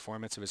season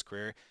performance of his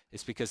career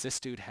is because this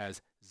dude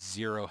has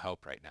zero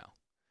help right now.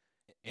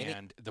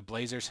 And the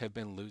Blazers have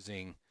been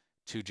losing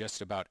to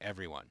just about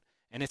everyone.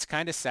 And it's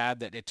kind of sad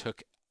that it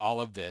took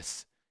all of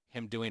this,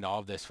 him doing all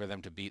of this, for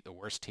them to beat the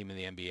worst team in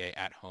the NBA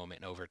at home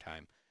in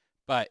overtime.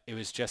 But it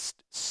was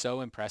just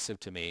so impressive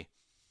to me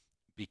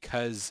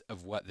because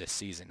of what this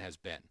season has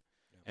been.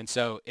 And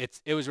so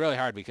it was really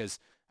hard because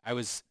I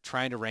was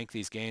trying to rank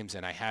these games,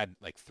 and I had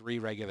like 3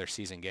 regular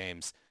season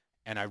games,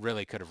 and I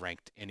really could have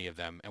ranked any of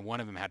them. And one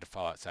of them had to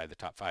fall outside the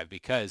top 5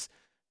 because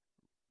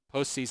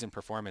postseason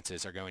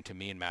performances are going to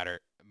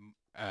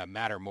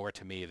matter more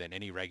to me than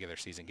any regular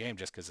season game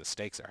just because the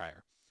stakes are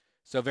higher.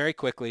 So very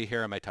quickly,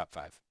 here are my top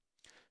 5.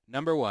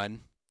 Number 1,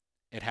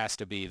 it has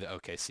to be the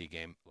OKC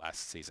game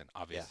last season,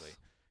 obviously. Yes.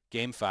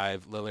 Game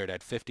 5, Lillard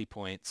had 50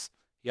 points.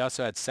 He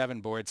also had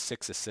 7 boards,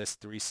 6 assists,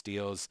 3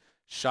 steals,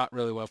 shot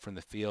really well from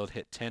the field,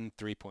 hit 10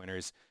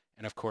 three-pointers,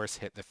 and of course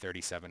hit the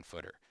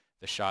 37-footer,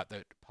 the shot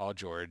that Paul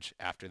George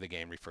after the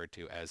game referred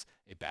to as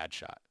a bad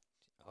shot.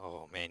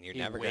 Oh, man, you're He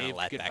never going to waved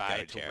let that goodbye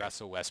go, to Jared.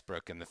 Russell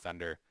Westbrook and the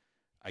Thunder.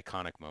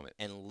 Iconic moment.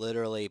 And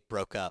literally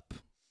broke up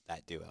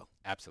that duo.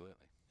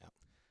 Absolutely. Yep.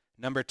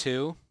 Number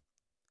 2,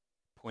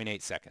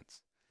 0.8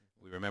 seconds.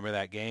 We remember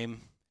that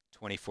game,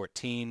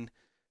 2014,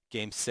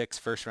 Game 6,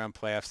 first-round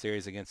playoff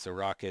series against the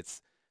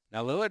Rockets.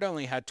 Now, Lillard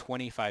only had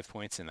 25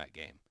 points in that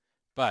game,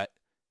 but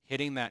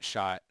hitting that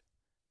shot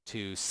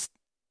to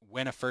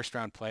win a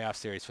first-round playoff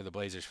series for the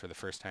Blazers for the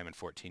first time in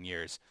 14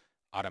 years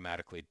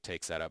automatically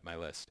takes that up my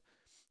list.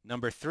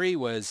 Number 3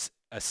 was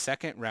a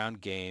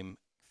second-round game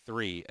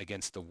 3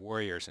 against the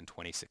Warriors in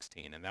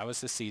 2016, and that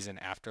was the season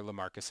after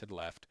LaMarcus had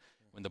left,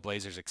 when the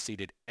Blazers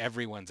exceeded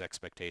everyone's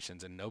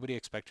expectations and nobody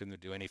expected them to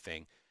do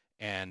anything,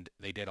 and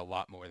they did a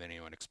lot more than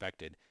anyone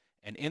expected.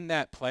 And in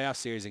that playoff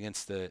series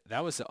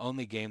that was the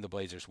only game the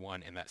Blazers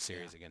won in that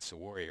series against the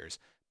Warriors,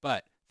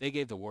 but they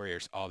gave the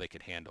Warriors all they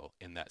could handle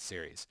in that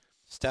series.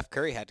 Steph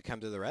Curry had to come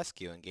to the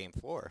rescue in Game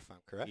 4, if I'm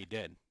correct. He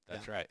did.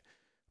 That's right.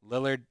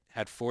 Lillard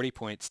had 40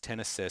 points, 10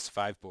 assists,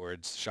 5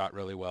 boards, shot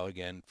really well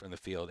again from the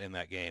field in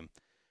that game.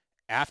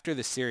 After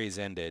the series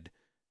ended,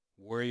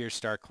 Warriors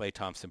star Klay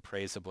Thompson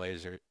praised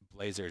the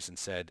Blazers and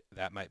said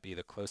that might be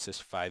the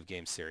closest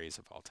 5-game series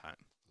of all time.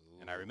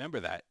 Ooh. And I remember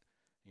that.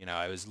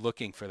 I was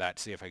looking for that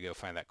to see if I could go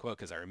find that quote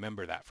because I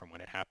remember that from when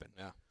it happened.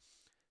 Yeah.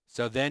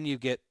 So then you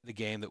get the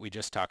game that we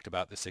just talked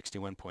about, the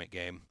 61-point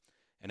game.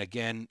 And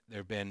again, there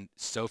have been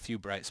so few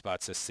bright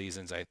spots this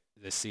season.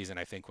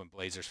 I think when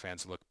Blazers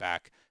fans look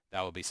back,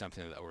 that will be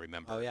something that they'll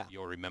remember. Oh, yeah.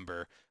 You'll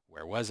remember,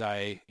 where was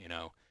I?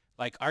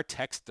 Like our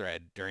text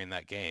thread during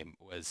that game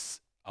was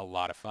a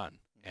lot of fun.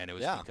 And it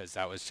was because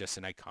that was just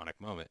an iconic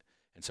moment.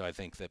 And so I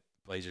think that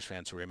Blazers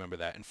fans will remember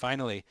that. And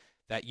finally,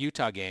 that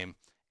Utah game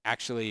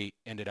actually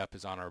ended up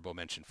as honorable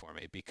mention for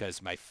me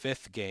because my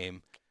 5th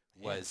game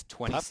was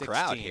 2016. Tough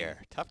crowd here.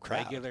 Tough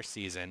crowd. Regular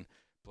season.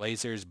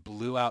 Blazers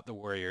blew out the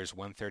Warriors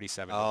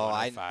 137 to Oh,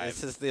 105.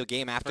 this is the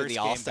game after First the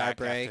game All-Star back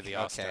break? after the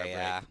All-Star break.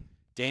 Yeah.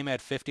 Dame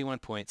had 51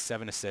 points,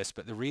 7 assists,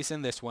 but the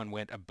reason this one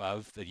went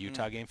above the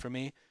Utah game for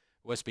me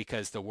was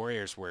because the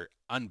Warriors were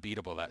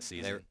unbeatable that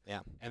season.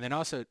 And then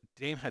also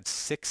Dame had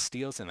 6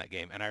 steals in that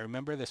game. And I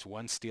remember this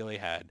one steal he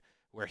had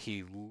where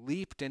he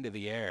leaped into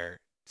the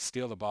air,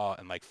 steal the ball,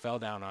 and like fell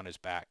down on his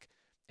back.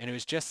 And it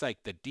was just like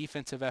the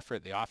defensive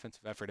effort, the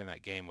offensive effort in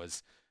that game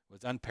was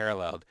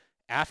unparalleled.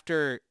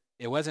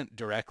 It wasn't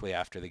directly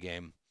after the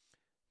game,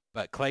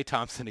 but Klay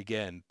Thompson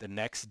again, the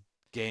next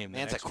game,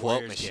 Man's the next a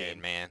quote Warriors machine,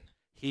 game, man.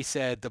 he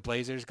said the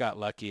Blazers got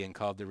lucky and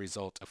called the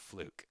result a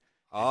fluke.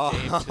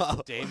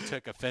 Oh. Dame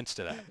took offense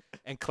to that.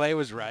 And Klay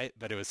was right,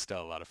 but it was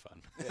still a lot of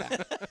fun.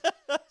 Yeah.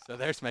 So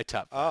there's my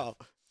top 5. Oh,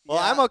 Well,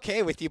 Yeah. I'm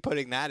okay with you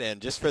putting that in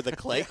just for the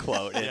Clay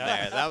quote in Yeah.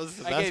 there. That was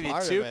the I best gave you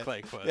part 2 of it.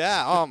 Clay quotes.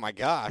 Yeah. Oh my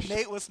gosh.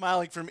 Nate was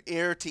smiling from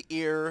ear to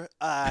ear.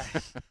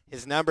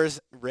 His numbers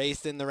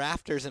raised in the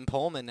rafters in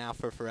Pullman now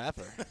for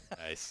forever.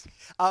 Nice.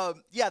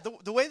 Yeah,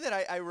 the way that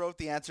I wrote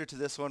the answer to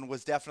this one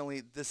was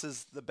definitely this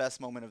is the best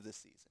moment of this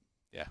season.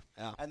 Yeah.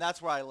 Oh. And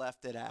that's where I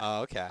left it at.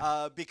 Oh, okay.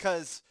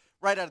 Because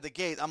right out of the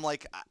gate, I'm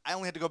like, I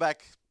only had to go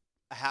back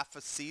a half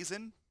a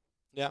season.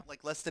 Yeah.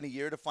 Like less than a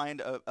year to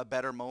find a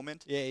better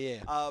moment.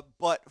 Yeah.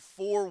 But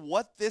for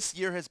what this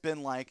year has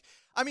been like,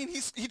 I mean,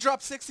 he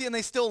dropped 60 and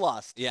they still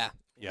lost. Yeah.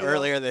 Yep.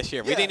 Earlier this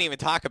year. We Yeah. didn't even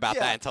talk about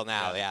Yeah. that until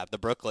now. Yeah. The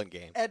Brooklyn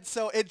game. And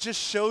so it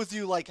just shows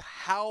you like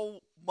how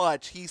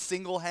much he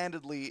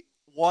single-handedly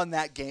won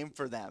that game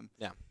for them.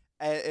 Yeah.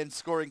 And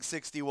scoring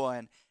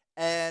 61.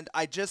 And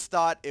I just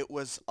thought it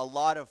was a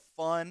lot of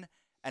fun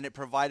and it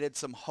provided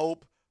some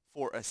hope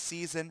for a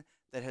season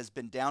that has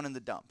been down in the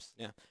dumps.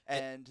 Yeah.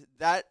 And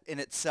that in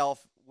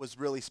itself was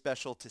really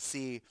special to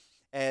see.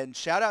 And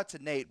shout out to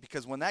Nate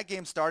because when that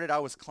game started, I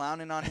was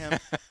clowning on him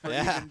for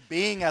Yeah. even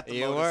being at the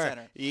You Moda were.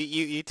 Center.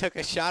 You took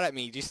a shot at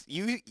me. Just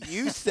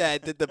you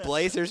said that the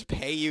Blazers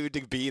pay you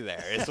to be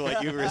there is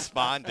what you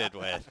responded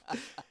with.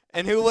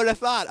 And who would have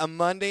thought a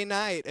Monday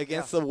night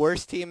against the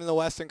worst team in the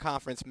Western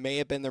Conference may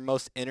have been their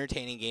most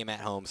entertaining game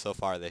at home so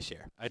far this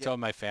year. I told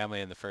my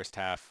family in the first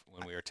half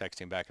when we were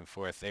texting back and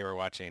forth, they were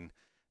watching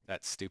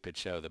that stupid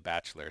show, The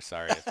Bachelor.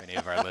 Sorry if any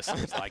of our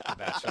listeners like The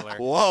Bachelor.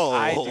 Whoa,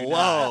 I do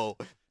whoa.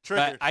 But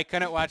Triggered. I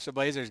couldn't watch the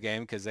Blazers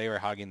game because they were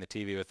hogging the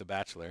TV with The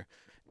Bachelor.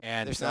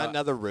 And There's so- not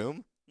another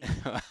room?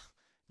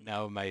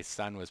 No, my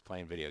son was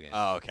playing video games.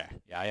 Oh, okay.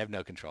 Yeah, I have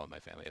no control of my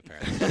family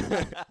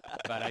apparently.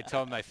 But I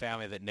told my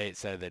family that Nate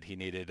said that he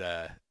needed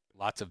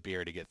lots of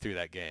beer to get through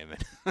that game.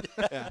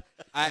 Yeah.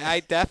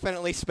 I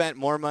definitely spent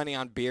more money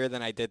on beer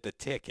than I did the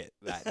ticket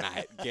that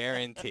night,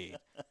 guaranteed.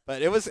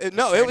 But it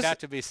turned was out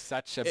to be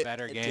such a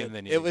better game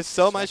than you It was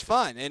so much expected.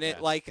 fun, and it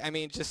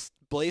Yeah. just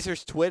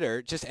Blazers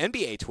Twitter, just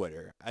NBA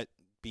Twitter,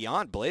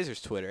 beyond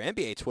Blazers Twitter,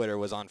 NBA Twitter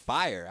was on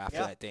fire after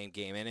Yeah. that damn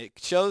game, and it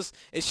shows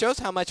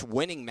how much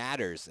winning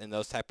matters in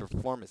those type of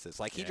performances.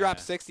 Like he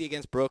dropped Yeah. 60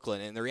 against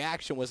Brooklyn, and the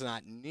reaction was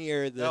not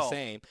near the No.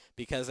 same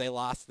because they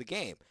lost the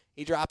game.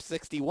 He dropped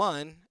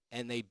 61,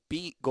 and they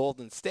beat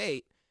Golden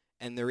State.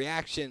 And the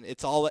reaction,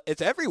 it's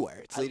everywhere.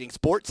 It's leading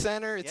Sports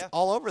Center. It's Yeah.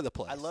 all over the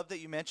place. I love that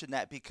you mentioned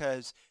that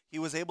because he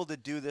was able to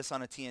do this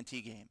on a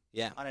TNT game,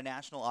 Yeah. on a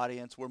national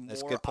audience where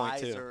That's a more good point,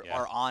 eyes too. Yeah.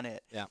 are on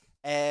it. Yeah.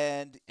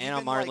 And And on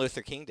even, Martin like,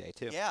 Luther King Day,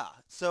 too. Yeah.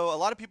 So a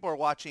lot of people are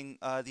watching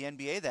the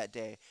NBA that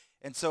day.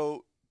 And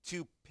so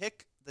to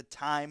pick the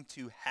time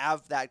to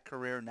have that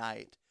career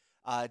night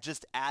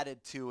just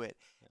added to it.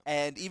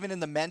 And even in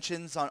the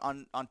mentions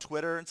on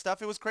Twitter and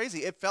stuff, it was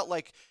crazy. It felt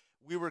like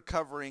we were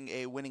covering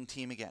a winning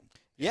team again.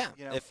 Yeah,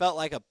 You know? it felt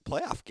like a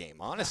playoff game,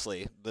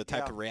 honestly, the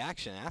type Yeah. of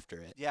reaction after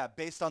it. Yeah,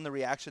 based on the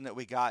reaction that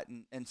we got.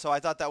 And so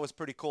I thought that was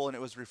pretty cool, and it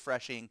was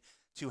refreshing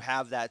to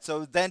have that.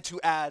 So then to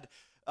add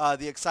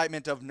the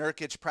excitement of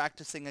Nurkic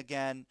practicing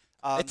again.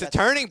 It's a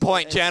turning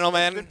point,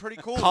 gentlemen. It's been pretty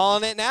cool.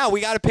 Calling it now.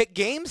 We got to pick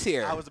games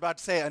here. I was about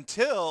to say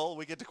until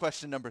we get to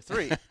question number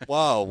 3.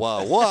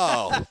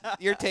 Whoa.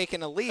 You're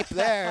taking a leap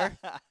there.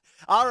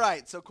 All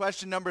right, so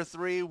question number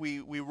 3,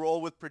 we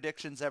roll with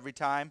predictions every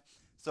time.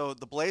 So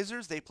the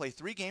Blazers, they play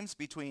 3 games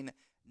between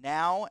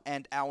now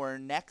and our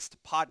next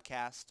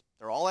podcast.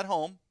 They're all at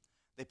home.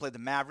 They play the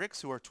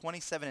Mavericks, who are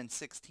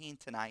 27-16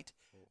 tonight.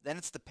 Then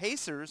it's the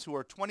Pacers, who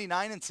are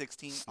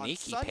 29-16 on Sneaky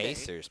Sunday.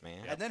 Pacers,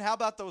 man. And then how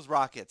about those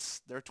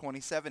Rockets? They're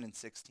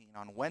 27-16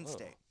 on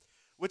Wednesday.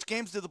 Which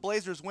games do the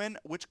Blazers win?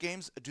 Which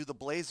games do the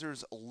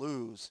Blazers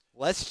lose?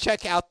 Let's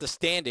check out the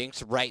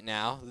standings right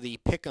now, the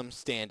Pick'em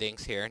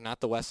standings here,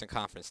 not the Western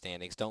Conference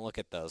standings. Don't look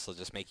at those. They'll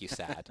just make you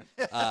sad.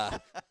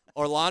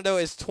 Orlando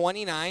is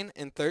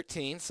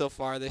 29-13 so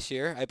far this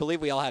year. I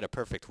believe we all had a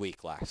perfect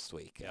week last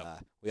week.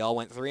 Yep. We all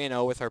went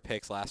 3-0 with our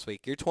picks last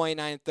week. You're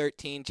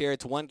 29-13.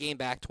 Jared's 1 game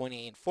back,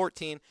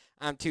 28-14.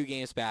 I'm 2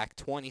 games back,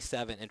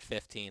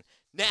 27-15.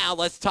 Now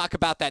let's talk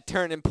about that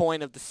turning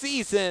point of the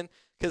season,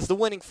 because the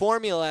winning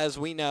formula, as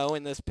we know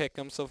in this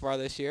pick'em so far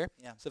this year,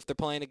 Yeah. so if they're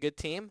playing a good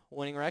team,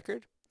 winning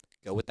record,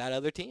 go with that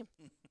other team.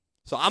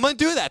 So I'm going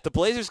to do that. The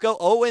Blazers go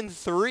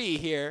 0-3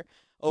 here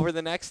over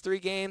the next 3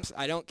 games.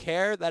 I don't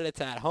care that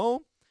it's at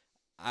home.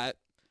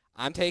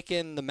 I'm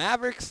taking the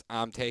Mavericks.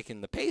 I'm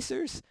taking the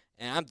Pacers.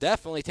 And I'm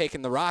definitely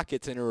taking the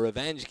Rockets in a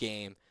revenge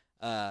game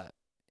at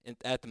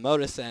the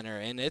Moda Center.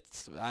 And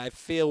I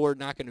feel we're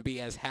not going to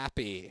be as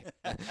happy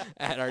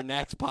at our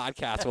next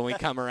podcast when we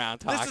come around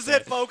talking. This is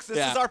it, folks. This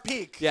is our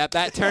peak. Yeah,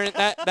 that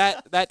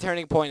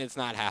turning point is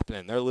not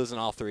happening. They're losing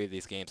all 3 of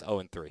these games,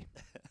 0-3.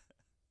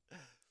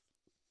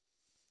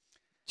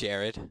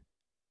 Jared.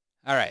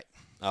 All right.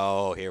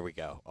 Oh, here we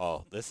go.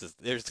 Oh,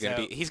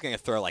 he's gonna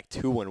throw like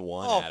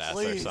 2-1 at us or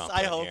please, something.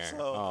 I hope here. so.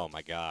 Oh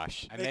my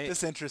gosh. Make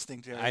this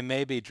interesting, Jerry. I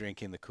may be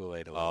drinking the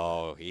Kool-Aid a little.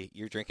 Oh,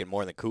 you're drinking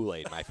more than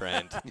Kool-Aid, my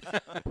friend.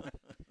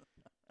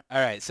 All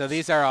right, so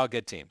these are all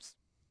good teams,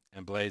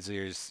 and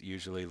Blazers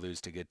usually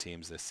lose to good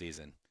teams this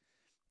season.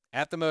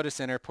 At the Moda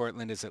Center,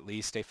 Portland is at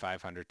least a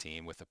 500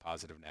 team with a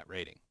positive net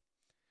rating.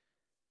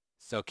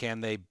 So can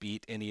they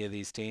beat any of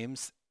these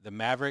teams? The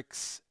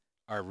Mavericks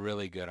are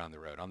really good on the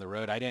road. On the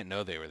road, I didn't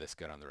know they were this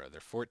good on the road. They're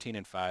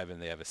 14-5,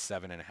 and they have a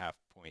 7.5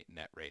 point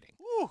net rating.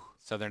 Woo.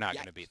 So they're not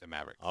going to Yikes. beat the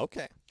Mavericks.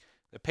 Okay.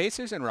 The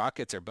Pacers and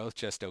Rockets are both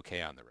just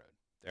okay on the road.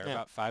 They're Yeah.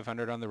 about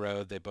 500 on the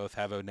road. They both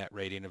have a net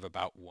rating of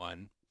about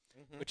 1,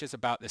 which is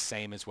about the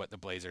same as what the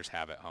Blazers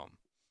have at home.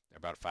 They're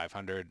about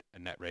 500, a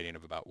net rating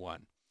of about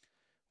 1.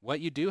 What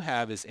you do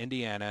have is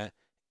Indiana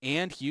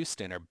and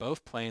Houston are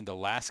both playing the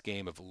last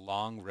game of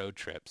long road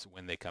trips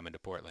when they come into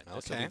Portland.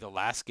 This will be Okay. the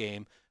last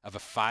game of a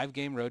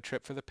 5-game road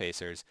trip for the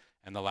Pacers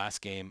and the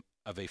last game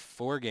of a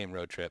 4-game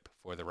road trip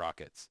for the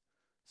Rockets.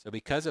 So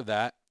because of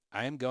that,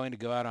 I am going to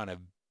go out on a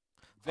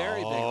very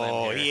big limb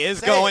Oh, here. he is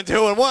Say going it.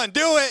 2-1.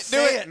 Do it. Do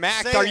Say it. it.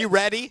 Max, Say are it. you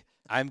ready?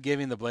 I'm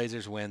giving the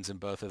Blazers wins in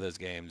both of those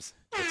games.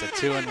 It's a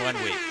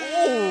 2-1 week.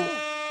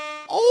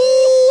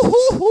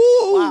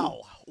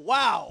 Oh.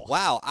 Wow.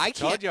 Wow. I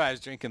Told can't. you I was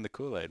drinking the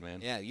Kool-Aid,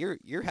 man. Yeah,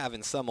 you're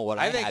having some of what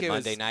I, think had it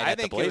Monday was, night I at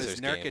the think Blazers it was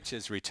game.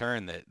 Nurkic's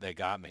return that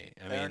got me.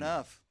 I Fair mean,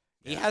 enough.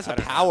 He yeah, has I a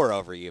don't know. power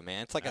over you,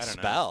 man. It's like I a don't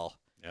know. spell.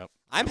 Yep.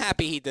 I'm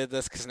happy he did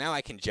this because now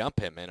I can jump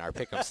him in our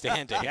pick'em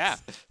standings. Yeah.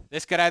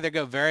 This could either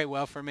go very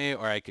well for me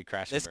or I could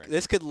crash This and burn.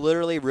 this could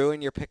literally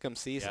ruin your pick'em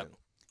season.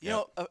 You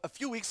know, a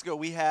few weeks ago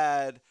we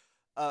had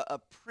a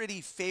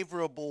pretty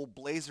favorable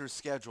Blazers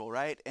schedule,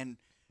 right? And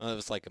Well, it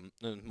was like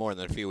more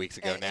than a few weeks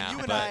ago and now.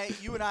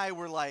 you and I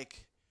were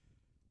like,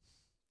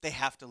 they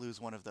have to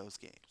lose one of those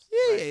games.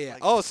 Yeah, right? yeah, yeah.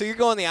 Like- Oh, so you're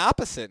going the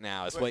opposite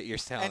now is Right. what you're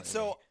telling And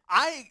so me.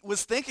 I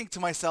was thinking to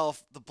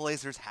myself, the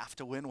Blazers have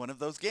to win one of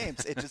those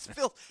games. It just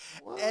feels,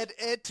 and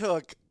it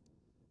took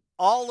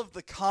all of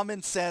the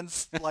common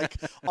sense, like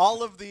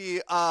all of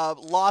the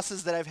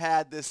losses that I've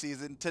had this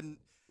season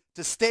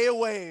to stay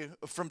away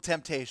from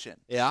temptation.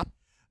 Yeah,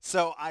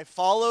 So I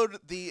followed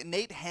the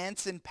Nate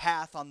Hansen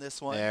path on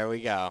this one. there we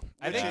go.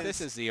 I which think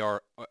this is the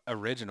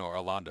original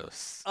Orlando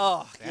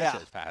Oh, yeah.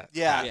 Sanchez path.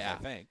 Yeah. Yeah.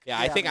 I think. Yeah,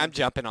 I Yeah, think man. I'm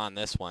jumping on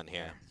this one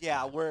here.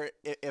 Yeah, where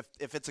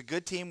if it's a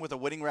good team with a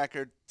winning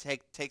record,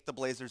 take the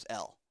Blazers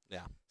L.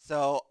 Yeah.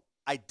 So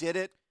I did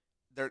it.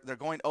 They're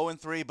going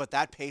 0-3, but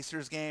that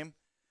Pacers game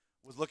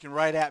was looking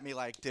right at me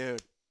like,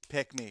 dude,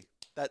 pick me.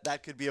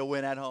 That could be a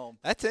win at home.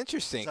 That's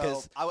interesting So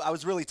because I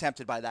was really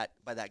tempted by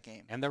that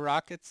game. And the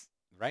Rockets,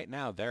 right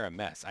now, they're a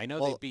mess. I know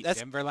Well, they beat that's-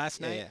 Denver last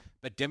yeah, night, yeah.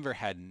 but Denver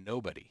had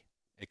nobody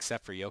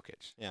except for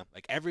Jokic. Yeah.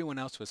 Like everyone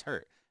else was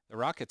hurt. The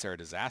Rockets are a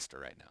disaster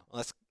right now.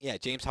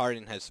 James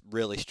Harden has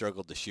really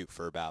struggled to shoot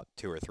for about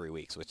 2 or 3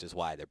 weeks, which is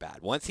why they're bad.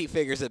 Once he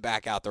figures it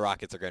back out, the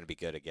Rockets are going to be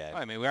good again.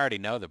 Well, I mean, we already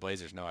know the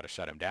Blazers know how to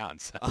shut him down.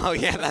 So. Oh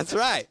yeah, that's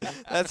right.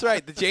 That's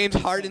right. The James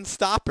Harden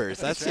Stoppers.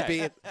 That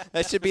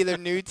should be their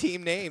new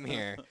team name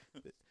here.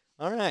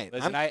 All right.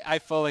 Listen, I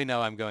fully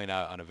know I'm going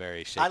out on a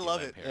very shaky I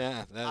love limb it. here.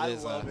 Yeah, that I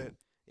is. love it.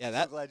 Yeah, I'm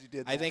that. so glad you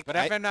did. I that. think. But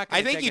if I'm not gonna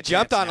I think take you a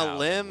jumped chance on now, a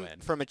then limb win.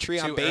 from a tree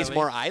on Too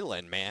Bazemore early?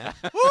 Island, man.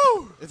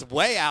 Woo! It's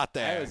way out I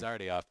there. was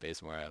already off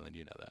Bazemore Island.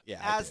 You know that.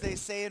 Yeah. I As do. they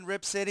say in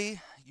Rip City,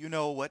 you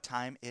know what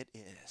time it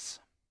is.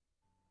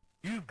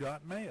 You've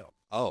got mail.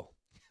 Oh,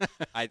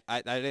 I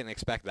didn't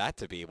expect that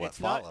to be what It's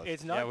not. followed.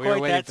 It's Yeah, not we were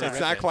quite waiting that for It's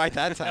time. not quite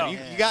that time.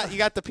 No. You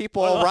got the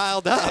people Well,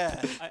 riled up.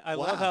 Yeah. I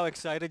Wow. love how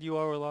excited you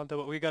are, Orlando,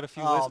 but we got a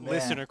few Oh, man.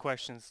 listener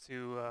questions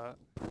to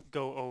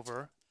go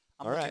over.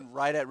 I'm All right. looking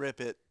right at Rip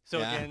It. So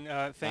Yeah.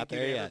 again, thank you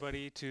there to yet.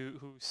 everybody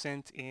who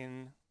sent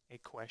in a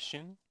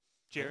question.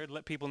 Jared,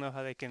 let people know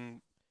how they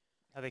can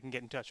get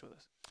in touch with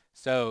us.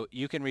 So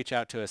you can reach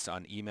out to us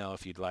on email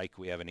if you'd like.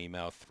 We have an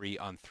email,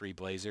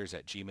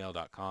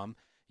 3on3blazers@gmail.com.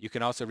 You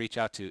can also reach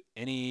out to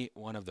any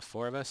one of the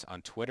four of us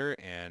on Twitter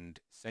and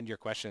send your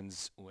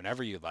questions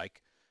whenever you'd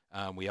like.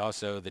 We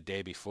also, the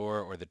day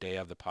before or the day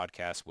of the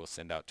podcast, will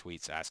send out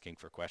tweets asking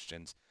for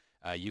questions.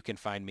 You can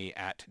find me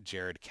at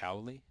Jared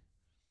Cowley.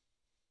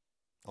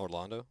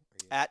 Orlando.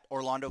 At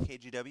Orlando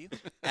KGW.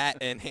 At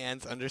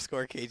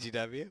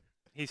enhance_KGW.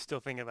 He's still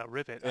thinking about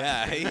Rip It.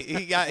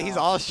 Yeah, he's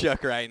all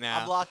shook right I'm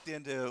now. locked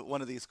into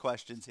one of these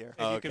questions here.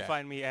 And you can Okay.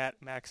 find me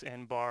at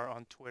MaxNBar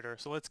on Twitter.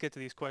 So let's get to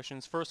these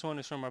questions. First one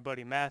is from our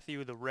buddy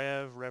Matthew, the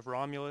Rev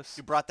Romulus.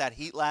 You brought that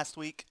heat last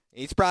week.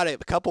 He's brought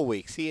it a couple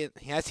weeks.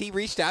 Has he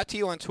reached out to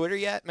you on Twitter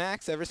yet,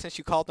 Max? Ever since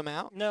you called him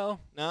out? No.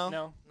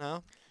 No.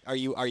 Are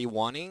you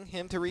wanting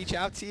him to reach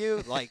out to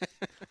you? Like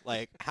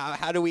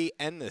how do we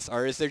end this?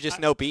 Or is there just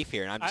no beef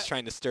here? And I'm just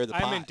trying to stir the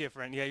pot. I'm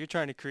indifferent. Yeah, you're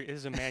trying to create. This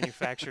is a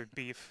manufactured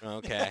beef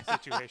Okay.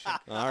 situation.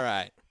 All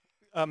right.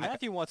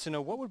 Matthew wants to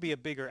know what would be a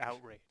bigger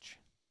outrage: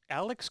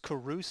 Alex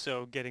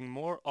Caruso getting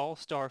more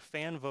All-Star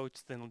fan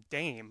votes than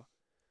Dame,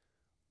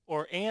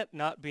 or Ant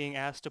not being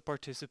asked to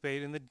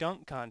participate in the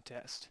dunk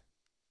contest.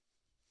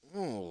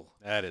 Ooh.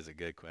 That is a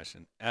good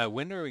question.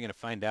 When are we going to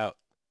find out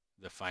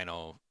the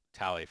final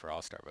tally for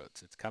All-Star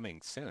votes? It's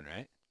coming soon,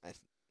 right?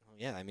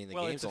 Yeah, I mean the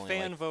Well, game's it's a only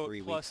fan like vote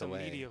 3 plus weeks a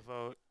away. media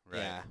vote Right.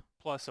 Yeah.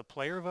 plus a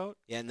player vote.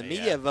 Yeah, and the Yeah.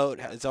 media vote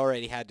Yeah. has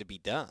already had to be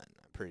done.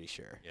 I'm pretty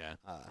sure. Yeah.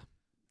 So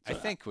I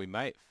think we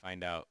might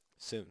find out.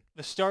 soon.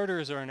 The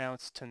starters are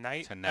announced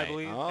tonight, I Tonight.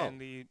 believe, Oh. and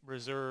the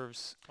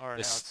reserves are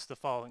This- announced the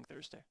following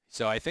Thursday.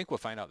 So I think we'll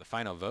find out the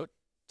final vote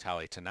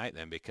tally tonight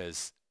then,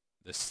 because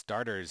the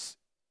starters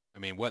I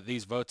mean, what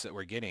these votes that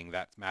we're getting,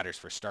 that matters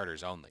for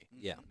starters only,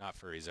 Yeah. not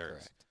for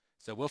reserves. Correct.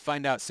 So we'll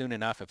find out soon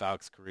enough if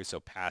Alex Caruso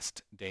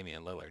passed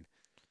Damian Lillard.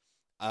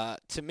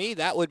 To me,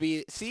 that would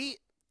be. See,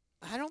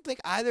 I don't think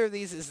either of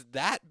these is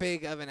that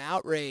big of an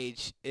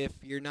outrage if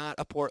you're not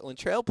a Portland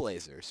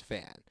Trailblazers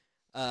fan.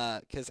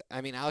 Because I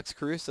mean, Alex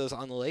Caruso's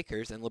on the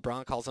Lakers, and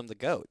LeBron calls him the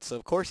GOAT, so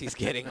of course he's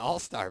getting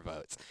All-Star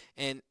votes.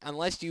 And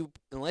unless you're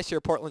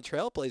a Portland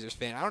Trailblazers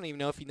fan, I don't even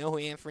know if you know who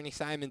Anthony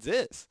Simons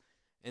is.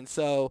 And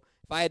so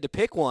if I had to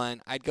pick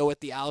one, I'd go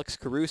with the Alex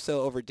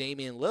Caruso over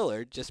Damian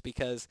Lillard, just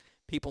because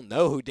people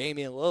know who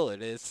Damian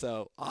Lillard is.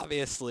 So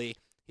obviously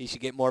he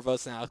should get more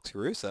votes than Alex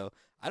Caruso.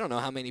 I don't know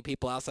how many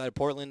people outside of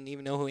Portland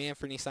even know who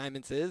Anthony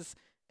Simons is,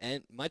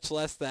 and much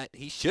less that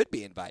he should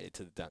be invited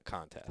to the dunk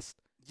contest.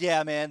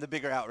 Yeah, man, the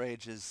bigger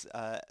outrage is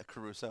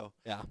Caruso.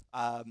 Yeah.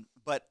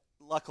 But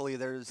luckily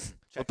there's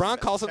LeBron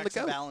calls him the checks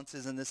and GOAT.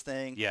 balances in this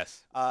thing.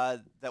 Yes.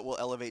 That will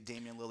elevate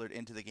Damian Lillard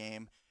into the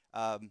game.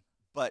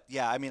 But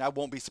yeah, I mean, I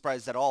won't be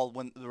surprised at all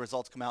when the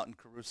results come out and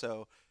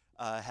Caruso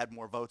had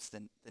more votes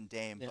than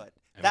Dame. Yeah. But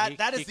I mean,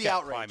 that he is the kept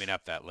outrage. climbing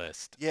up that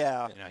list.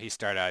 Yeah. You know, he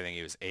started, I think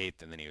he was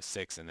 8th, and then he was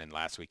 6th, and then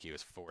last week he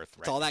was 4th.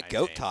 It's all that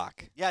GOAT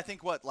talk. Yeah, I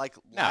think what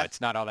No,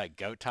 it's not all that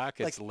GOAT talk.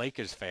 It's Like-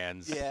 Lakers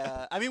fans.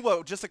 Yeah, I mean,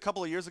 just a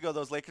couple of years ago,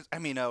 those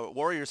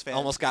Warriors fans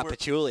Almost got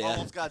Pachulia.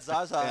 almost got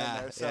Zaza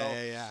in there. So,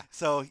 yeah.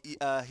 so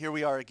here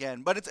we are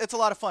again. But it's a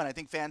lot of fun. I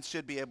think fans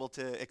should be able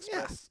to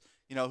express,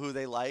 who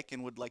they like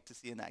and would like to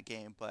see in that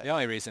game. But The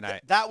only reason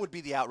that would be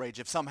the outrage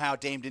if somehow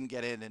Dame didn't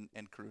get in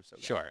and Caruso got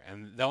in. Sure,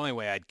 and the only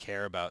way I'd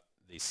care about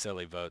these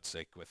silly votes,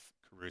 like with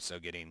Caruso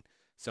getting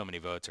so many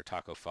votes or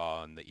Taco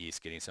Fall in the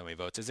East getting so many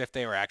votes, is if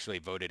they were actually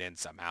voted in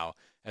somehow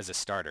as a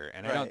starter,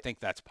 and I Right. don't think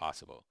that's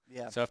possible.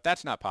 Yeah. So if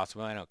that's not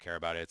possible, I don't care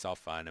about it. It's all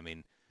fun. I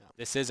mean, Yeah.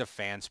 this is a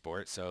fan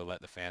sport, so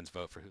let the fans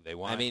vote for who they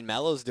want. I mean,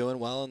 Melo's doing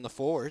well in the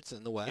forwards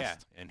in the West. yeah,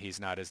 and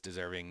he's not as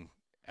deserving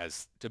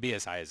to be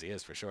as high as he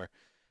is for sure.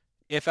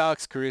 If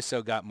Alex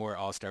Caruso got more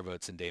All-Star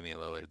votes than Damian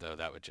Lillard, though,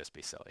 that would just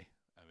be silly.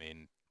 I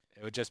mean,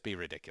 it would just be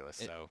ridiculous.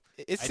 So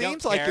It I don't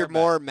seems like care, you're but-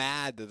 more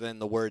mad than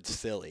the word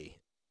silly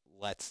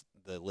lets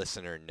the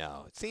listener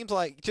know. It seems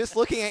like, just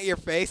looking at your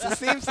face, it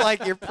seems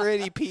like you're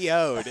pretty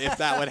PO'd if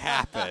that would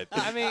happen.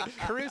 I mean,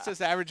 Caruso's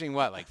averaging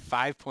what, like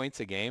 5 points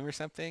a game or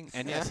something?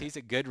 And yes, Yeah. he's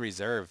a good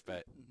reserve,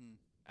 but Mhm.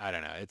 I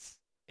don't know.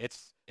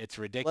 It's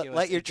ridiculous.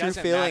 let your It true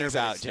doesn't matter, feelings but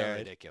out, it's so Jared.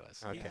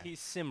 ridiculous. Okay. He's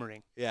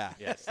simmering. Yeah.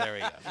 Yes, there we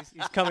go.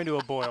 He's coming to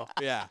a boil.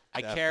 Yeah.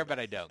 I care, but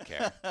I don't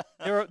care.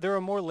 There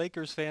are more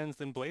Lakers fans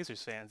than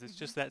Blazers fans. It's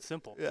just that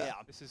simple. Yeah.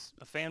 This is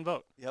a fan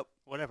vote. Yep.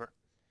 Whatever.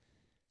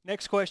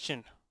 Next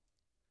question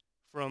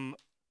from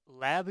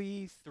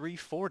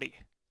Labby340.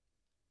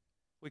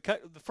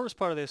 The first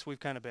part of this we've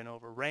kind of been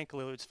over. Rank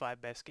Lillard's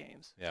 5 best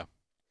games. Yeah.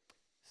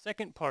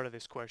 Second part of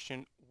this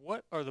question,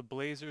 what are the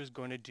Blazers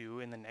going to do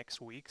in the next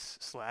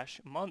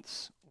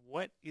weeks/months?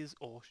 What is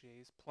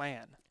Olshey's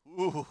plan?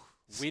 Ooh.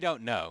 We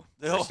don't know,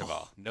 No. first of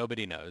all.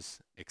 Nobody knows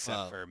except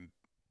Well- for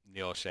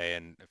Neil Shea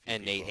and a few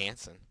And Nate people.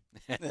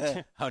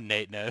 Hansen. Oh,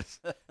 Nate knows.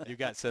 You've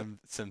got some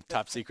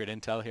top secret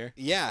intel here.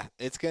 Yeah,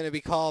 it's going to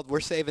be called "We're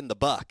Saving the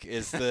Buck"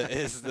 is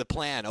the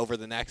plan over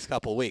the next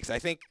couple weeks. I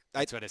think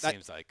That's what it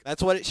seems like.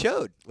 That's what it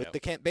showed with Yep. the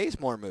Kent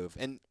Bazemore move.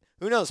 And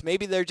who knows,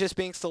 maybe they're just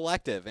being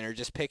selective and are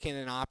just picking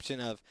an option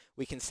of,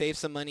 we can save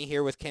some money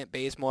here with Kent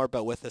Bazemore,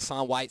 but with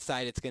Hassan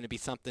Whiteside, it's going to be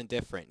something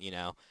different,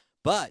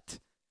 But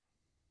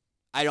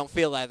I don't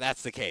feel that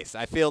that's the case.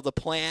 I feel the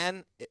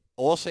plan,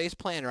 Olshey's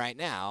plan right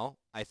now,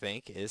 I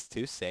think, is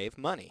to save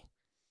money.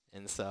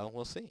 And so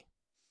we'll see.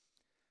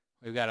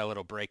 We've got a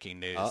little breaking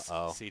news.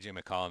 Uh-oh. CJ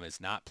McCollum is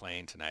not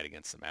playing tonight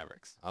against the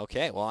Mavericks.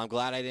 Okay, well, I'm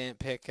glad I didn't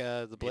pick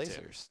the too.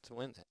 Blazers to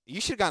win that. You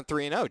should have gone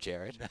 3-0,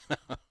 Jared.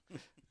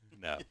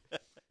 No,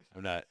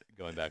 I'm not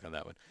going back on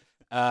that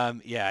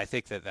one. Yeah, I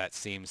think that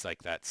seems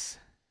like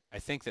I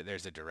think that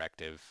there's a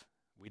directive.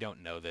 We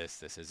don't know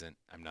this.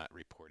 I'm not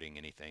reporting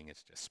anything.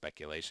 It's just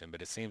speculation.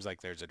 But it seems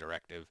like there's a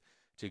directive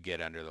to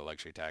get under the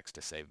luxury tax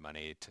to save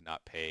money, to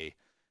not pay,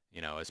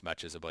 as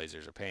much as the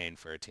Blazers are paying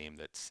for a team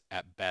that's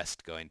at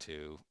best going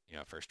to,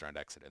 first round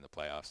exit in the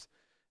playoffs.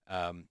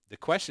 The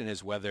question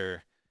is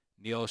whether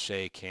Neil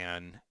Shea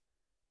can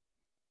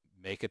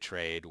make a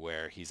trade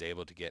where he's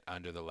able to get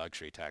under the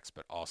luxury tax,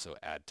 but also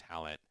add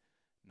talent,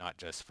 not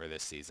just for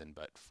this season,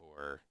 but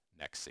for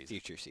next season.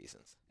 Future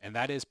seasons. And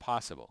that is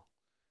possible.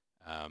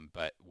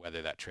 But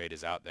whether that trade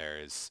is out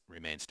there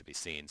remains to be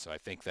seen. So I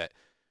think that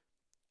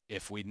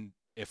if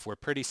we're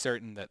pretty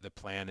certain that the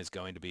plan is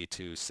going to be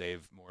to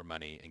save more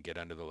money and get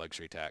under the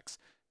luxury tax,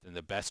 then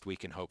the best we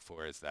can hope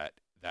for is that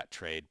that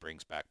trade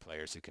brings back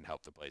players who can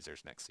help the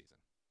Blazers next season.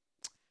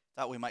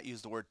 Thought we might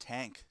use the word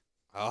tank.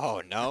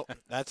 Oh, no.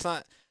 That's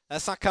not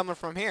coming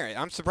from here.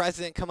 I'm surprised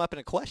it didn't come up in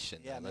a question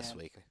this man.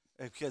 week.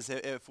 Because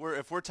if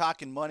we're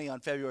talking money on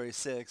February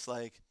 6th,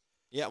 like,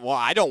 Yeah, well,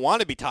 I don't want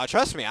to be taught.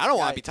 Trust me, I don't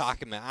want to be Yikes.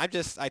 talking, man.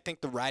 I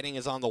think the writing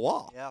is on the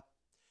wall.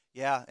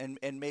 yeah, and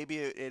maybe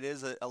it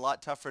is a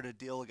lot tougher to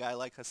deal a guy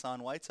like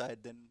Hassan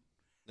Whiteside than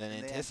Than they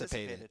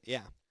anticipated. anticipated.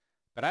 Yeah.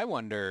 But I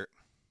wonder,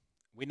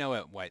 we know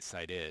what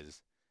Whiteside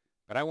is,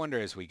 But I wonder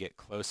as we get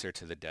closer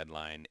to the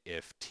deadline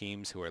if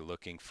teams who are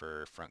looking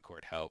for front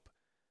court help,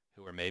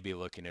 who are maybe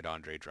looking at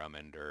Andre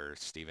Drummond or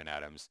Steven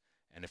Adams,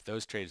 and if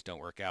those trades don't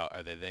work out,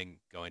 are they then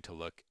going to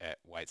look at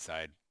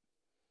Whiteside,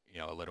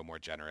 a little more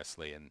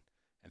generously and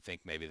think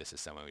maybe this is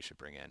someone we should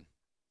bring in?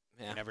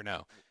 Yeah. You never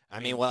know.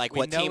 I mean, what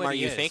we know team are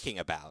he you is. thinking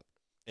about?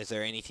 Is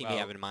there any team you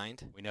have in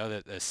mind? We know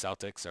that the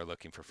Celtics are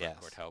looking for front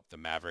court help. The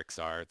Mavericks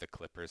are. The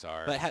Clippers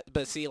are.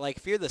 But see, like,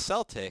 if you're the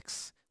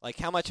Celtics, like,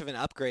 how much of an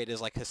upgrade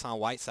is, like, Hassan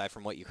Whiteside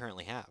from what you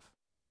currently have?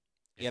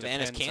 You have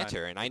Enes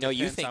Kanter, and I know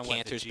you think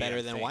Kanter's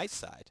better than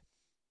Whiteside.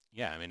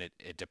 Yeah, I mean,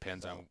 it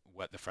depends on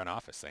what the front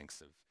office thinks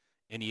of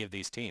any of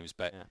these teams.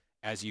 But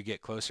as you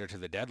get closer to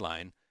the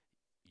deadline,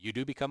 you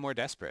do become more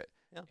desperate.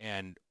 Yeah.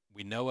 And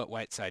we know what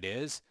Whiteside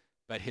is,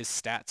 but his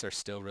stats are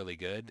still really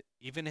good.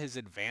 Even his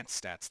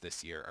advanced stats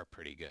this year are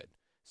pretty good.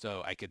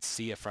 So I could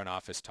see a front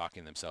office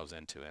talking themselves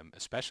into him,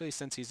 especially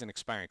since he's an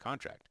expiring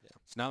contract. Yeah.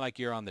 It's not like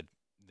you're on the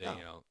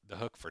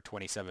hook for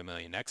 $27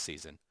 million next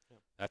season. Yeah.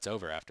 That's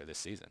over after this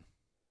season.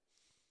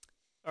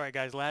 All right,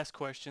 guys, last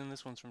question.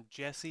 This one's from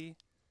Jesse.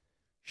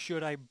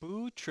 Should I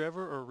boo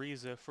Trevor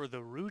Ariza for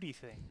the Rudy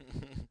thing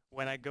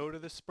when I go to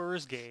the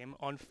Spurs game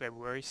on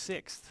February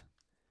 6th?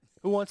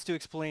 Who wants to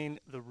explain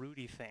the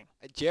Rudy thing?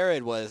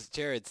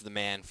 Jared's the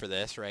man for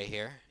this right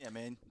here. Yeah,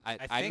 man.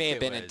 I may have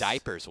been in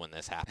diapers when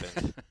this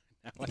happened.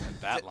 That wasn't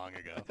that long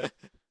ago.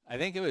 I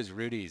think it was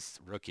Rudy's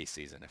rookie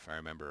season, if I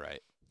remember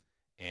right.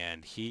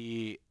 And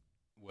he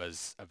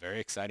was a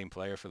very exciting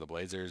player for the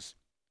Blazers,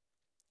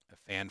 a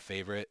fan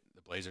favorite.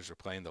 The Blazers were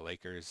playing the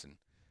Lakers and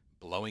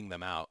blowing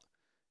them out.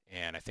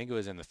 And I think it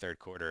was in the third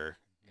quarter,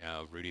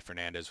 Rudy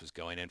Fernandez was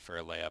going in for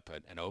a layup,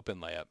 an open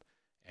layup,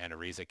 and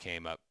Ariza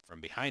came up from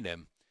behind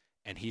him,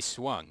 and he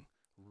swung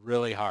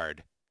really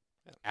hard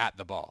at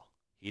the ball.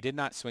 He did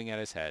not swing at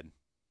his head.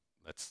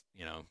 Let's,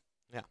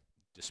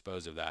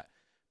 dispose of that.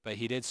 But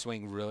he did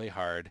swing really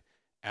hard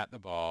at the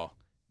ball,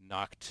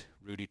 knocked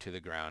Rudy to the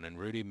ground, and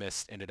Rudy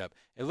it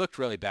looked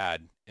really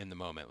bad in the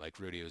moment, like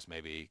Rudy was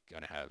maybe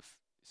going to have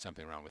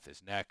something wrong with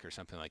his neck or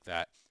something like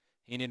that.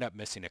 He ended up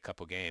missing a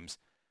couple games,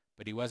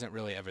 but he wasn't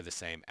really ever the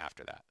same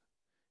after that.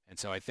 And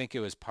so I think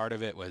it was part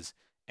of it was,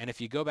 and if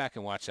you go back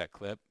and watch that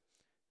clip,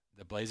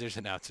 the Blazers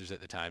announcers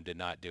at the time did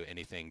not do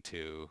anything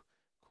to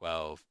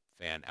quell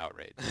fan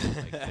outrage.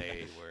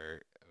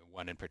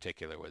 One in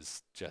particular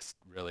was just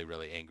really,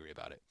 really angry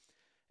about it.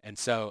 And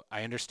so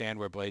I understand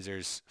where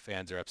Blazers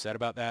fans are upset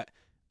about that.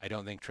 I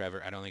don't think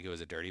it was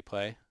a dirty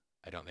play.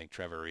 I don't think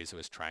Trevor Ariza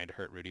was trying to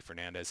hurt Rudy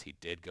Fernandez. He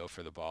did go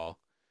for the ball.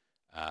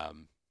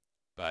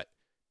 But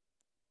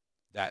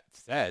that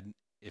said,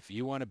 if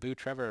you want to boo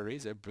Trevor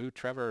Ariza, boo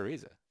Trevor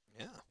Ariza.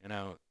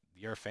 Yeah.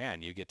 You're a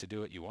fan. You get to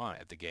do what you want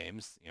at the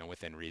games,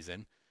 within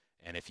reason.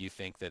 And if you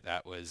think that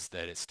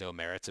it still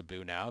merits a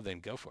boo now,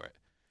 then go for it.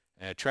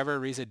 Trevor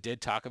Ariza did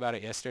talk about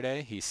it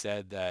yesterday. He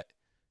said that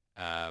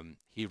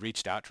he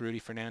reached out to Rudy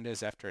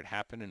Fernandez after it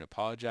happened and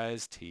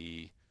apologized.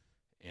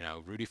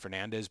 Rudy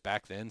Fernandez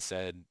back then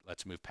said,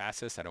 let's move past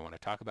this. I don't want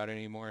to talk about it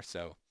anymore.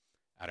 So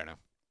I don't know.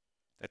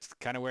 That's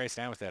kind of where I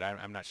stand with it.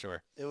 I'm not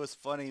sure. It was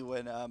funny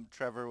when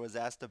Trevor was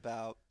asked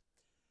about,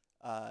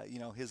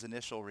 his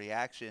initial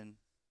reaction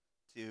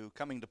to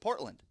coming to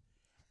Portland.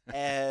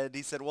 And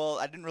he said, well,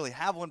 I didn't really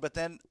have one. But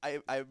then I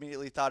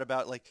immediately thought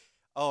about,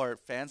 are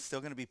fans still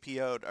going to be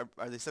PO'd?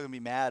 Are they still going to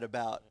be mad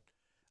about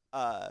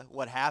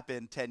what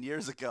happened 10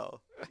 years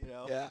ago?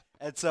 Yeah.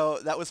 And so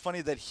that was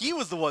funny that he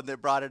was the one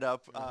that brought it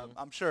up.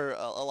 I'm sure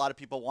a lot of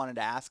people wanted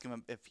to ask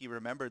him if he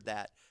remembered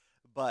that.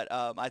 But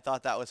I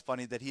thought that was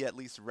funny that he at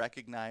least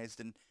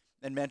recognized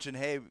and mentioned,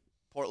 hey,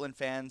 Portland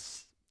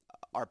fans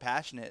are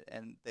passionate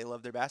and they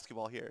love their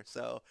basketball here.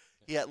 So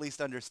he at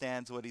least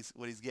understands what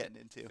he's getting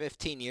into.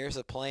 15 years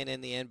of playing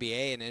in the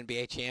NBA and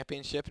NBA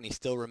championship, and he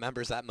still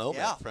remembers that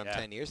moment from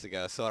 10 years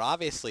ago. So it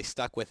obviously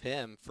stuck with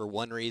him for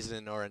one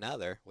reason or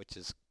another, which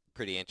is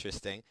pretty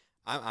interesting.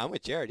 I'm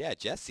with Jared. Yeah,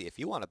 Jesse, if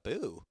you want to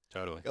boo,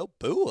 totally go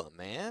boo him,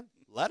 man.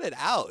 Let it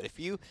out. If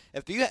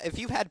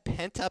you've had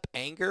pent up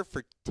anger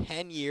for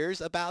 10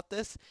 years about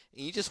this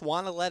and you just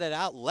want to let it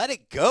out, let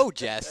it go,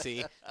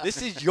 Jesse.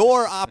 This is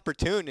your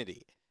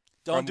opportunity.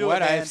 Don't do it,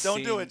 man.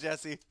 Don't do it,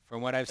 Jesse.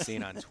 From what I've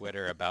seen on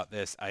Twitter about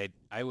this,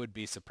 I would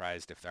be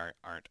surprised if there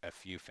aren't a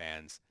few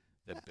fans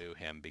that boo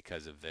him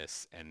because of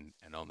this and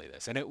only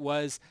this. And it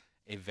was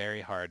a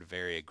very hard,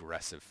 very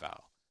aggressive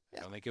foul. I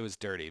don't think it was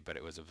dirty, but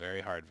it was a very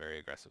hard, very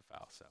aggressive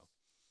foul. So,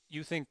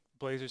 you think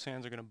Blazers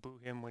fans are going to boo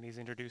him when he's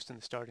introduced in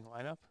the starting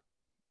lineup?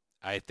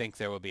 I think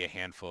there will be a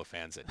handful of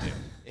fans that do.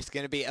 It's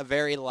going to be a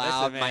very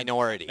loud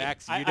minority.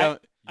 Max,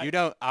 you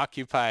don't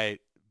occupy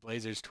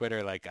Blazers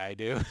Twitter like I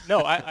do.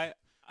 No, I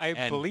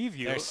believe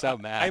you. They're so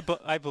mad.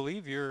 I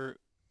believe your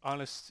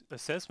honest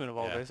assessment of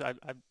all this.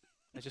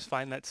 I just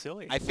find that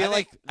silly. I feel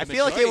like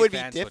it would be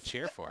different. Will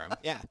cheer for him.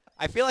 Yeah,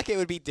 I feel like it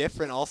would be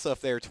different also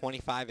if they were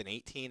 25 and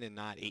 18 and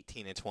not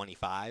 18 and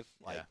 25.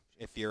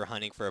 If you're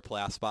hunting for a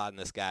playoff spot and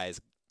this guy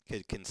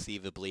could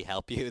conceivably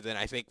help you, then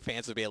I think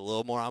fans would be a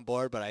little more on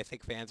board. But I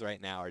think fans right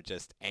now are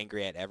just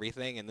angry at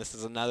everything, and this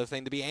is another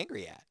thing to be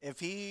angry at. If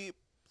he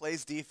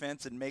plays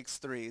defense and makes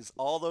threes.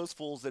 All those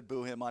fools that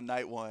boo him on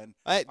night one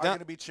Hey, are going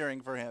to be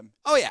cheering for him.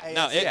 Oh yeah,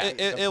 no,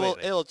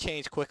 completely. it'll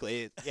change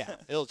quickly.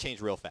 It'll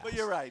change real fast. But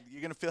you're right. You're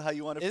going to feel how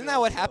you want to feel. Isn't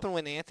that what happened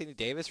when Anthony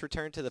Davis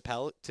returned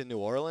to to New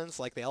Orleans?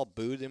 Like they all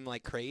booed him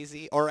like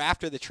crazy, or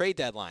after the trade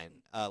deadline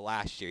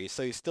last year.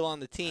 So he's still on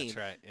the team. That's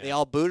right. Yeah. They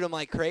all booed him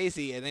like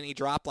crazy, and then he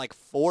dropped like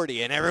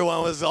 40, and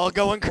everyone was all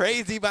going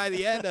crazy by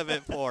the end of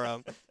it for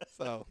him.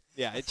 So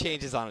yeah, it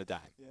changes on a dime.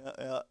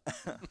 Yeah.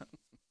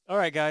 All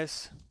right,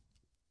 guys.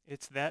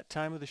 It's that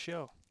time of the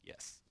show.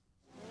 Yes.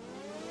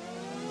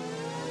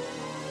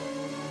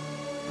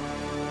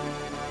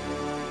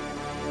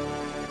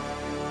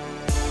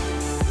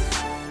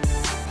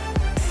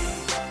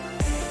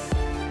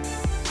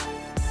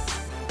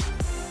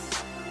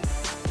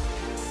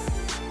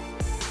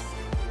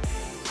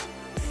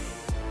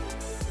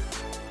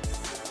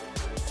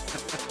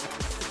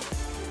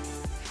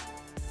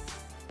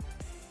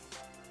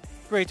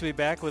 Great to be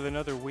back with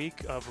another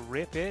week of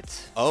Rip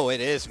It. Oh, it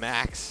is,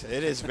 Max.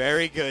 It is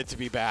very good to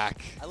be back.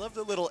 I love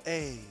the little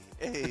A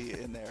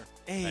in there.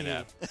 Hey. I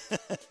know.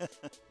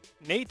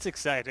 Nate's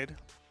excited.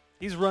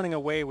 He's running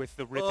away with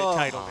the Rip It Oh.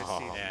 title this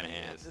season. Man,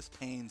 he is. This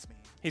pains me.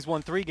 He's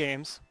won 3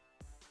 games.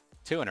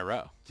 2 in a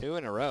row. 2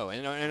 in a row.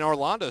 And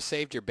Orlando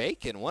saved your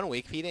bacon 1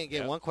 week. If he didn't get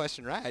Yep. 1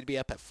 question right, I'd be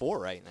up at 4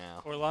 right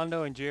now.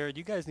 Orlando and Jared,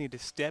 you guys need to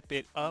step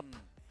it up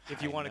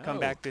if you I want to come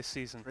know. back this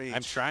season. Preach.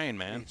 I'm trying,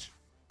 man. Preach.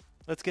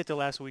 Let's get to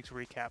last week's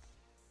recap.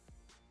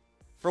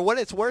 For what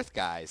it's worth,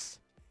 guys,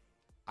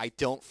 I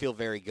don't feel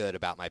very good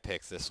about my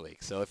picks this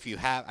week. So if you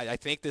have, I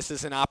think this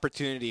is an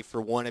opportunity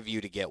for one of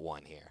you to get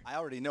one here. I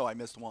already know I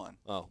missed one.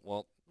 Oh,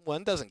 well,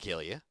 1 doesn't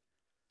kill you.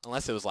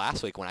 Unless it was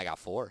last week when I got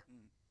 4.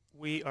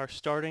 We are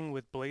starting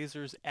with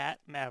Blazers at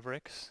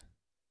Mavericks.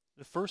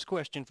 The first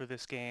question for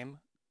this game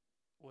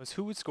was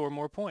who would score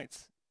more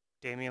points,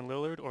 Damian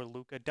Lillard or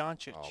Luka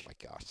Doncic? Oh, my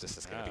gosh. This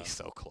is going to be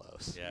so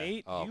close. Yeah.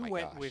 Nate, Oh you my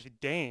went gosh. with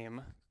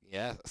Dame.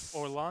 Yes.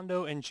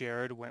 Orlando and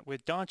Jared went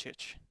with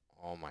Doncic.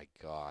 Oh, my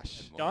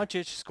gosh.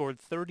 Doncic scored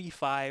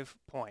 35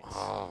 points.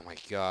 Oh, my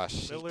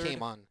gosh. Lillard. He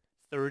came on.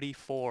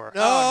 34.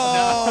 No!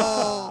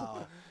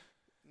 Wow.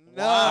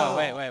 No. Oh,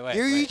 wait.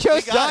 You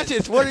chose We got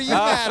Doncic. What are you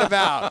mad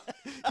about?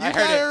 You I got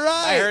heard it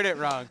right. I heard it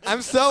wrong.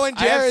 I'm so in I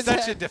have Jared's such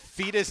a head.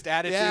 defeatist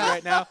attitude Yeah.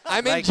 right now.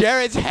 I'm in Like,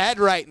 Jared's head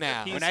right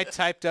now. When I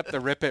typed up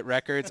the Rip It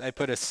records, I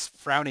put a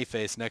frowny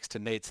face next to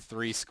Nate's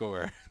 3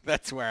 score.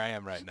 That's where I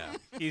am right now.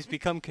 He's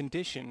become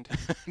conditioned.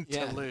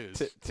 Yeah, to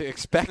lose. To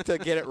expect to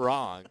get it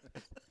wrong.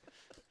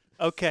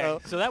 Okay,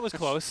 so that was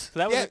close.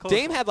 That was Yeah, a close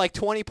Dame one. had like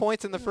 20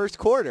 points in the first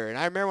quarter, and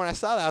I remember when I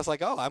saw that, I was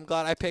like, oh, I'm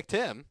glad I picked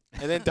him.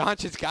 And then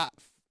Doncic got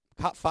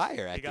caught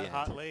fire at He the got end.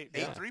 hot late.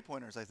 8 Yeah.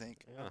 three-pointers, I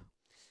think. Yeah.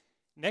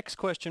 Next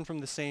question from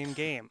the same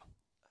game.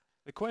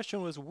 The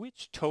question was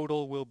which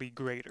total will be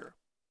greater,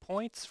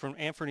 points from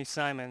Anthony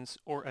Simons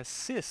or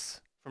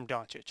assists from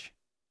Doncic?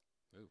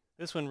 Ooh.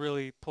 This one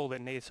really pulled at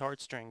Nate's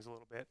heartstrings a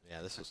little bit.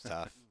 Yeah, this was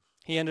tough.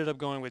 He ended up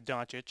going with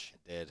Doncic.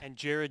 It did. And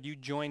Jared, you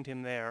joined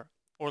him there.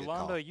 call.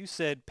 Orlando, you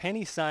said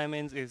Penny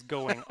Simons is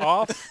going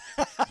off.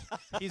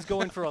 He's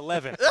going for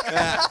 11.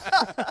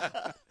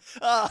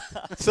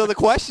 So the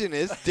question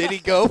is, did he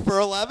go for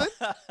 11?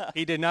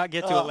 He did not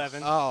get to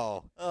 11.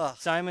 Oh. Ugh.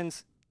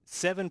 Simons,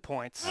 7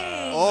 points.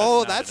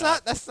 Oh, that's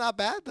that's not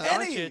bad though.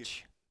 Penny.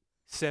 Doncic,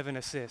 7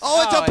 assists.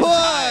 Oh, it's Oh,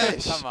 a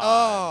it's push. come on.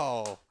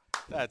 Oh,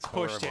 That's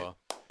Pushed it. horrible.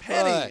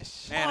 Penny.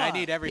 push. Man, I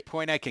need every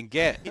point I can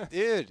get.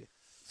 Dude.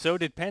 So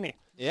did Penny.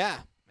 Yeah.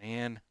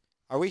 Man.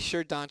 Are we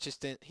sure Doncic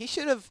didn't? He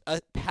should have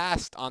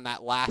passed on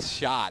that last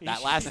shot, He that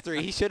should- last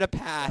 3. He should have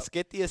passed,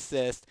 get the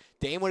assist.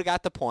 Dame would have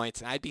got the points,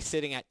 and I'd be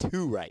sitting at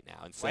 2 right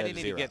now instead Why of didn't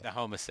he 0. get the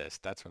home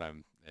assist? That's what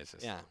I'm. It's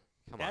just, Yeah.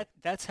 Come on.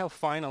 That's how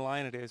fine a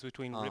line it is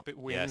between Oh, Rip It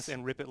wins yes.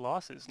 and Rip It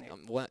losses, Nate.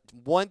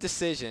 One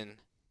decision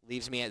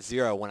leaves me at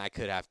 0 when I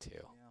could have 2.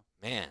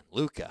 Man,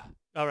 Luka.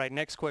 All right,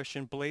 next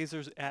question.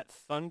 Blazers at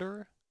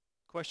Thunder.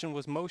 Question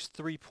was most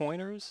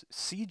three-pointers,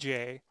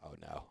 CJ, Oh,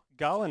 no.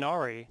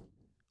 Gallinari,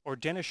 or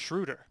Dennis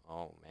Schroeder.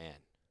 Oh, man.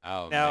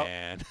 Oh, Now-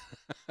 man.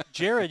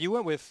 Jared, you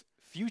went with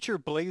future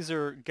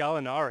Blazer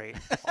Gallinari.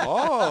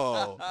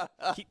 Oh.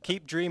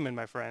 keep dreaming,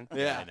 my friend.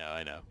 Yeah.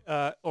 I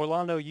know.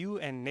 Orlando, you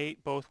and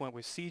Nate both went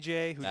with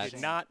CJ, who That's-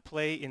 did not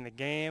play in the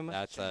game.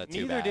 That's too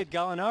Neither bad. did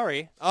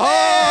Gallinari. Oh,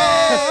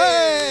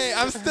 hey!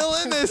 I'm still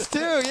in this, too.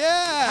 How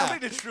Yeah. many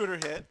did Schroeder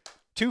hit?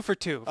 2 for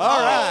 2. All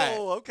right.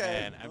 Oh, okay.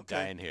 Man, I'm Okay.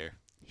 dying here.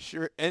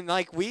 Sure. And,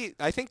 like,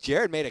 I think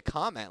Jared made a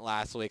comment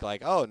last week,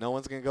 like, oh, no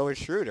one's going to go with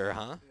Schroeder,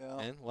 huh? Yeah.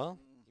 And, well,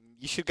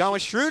 you should have gone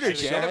with Schroeder,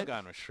 Should have Jared.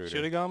 gone with Schroeder.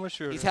 Should have gone with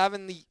Schroeder. He's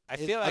having I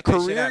feel a like I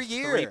should career have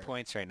year. 3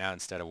 points right now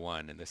instead of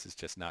 1, and this is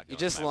just not going You're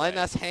just my letting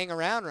way. us hang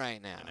around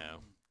right now. I know.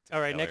 It's All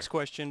right, killer. next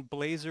question.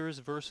 Blazers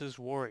versus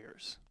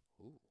Warriors.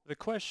 Ooh. The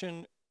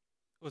question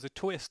was a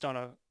twist on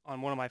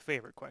one of my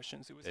favorite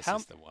questions. It was This how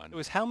is the one. it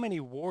was how many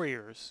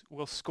Warriors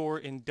will score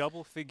in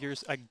double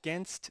figures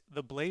against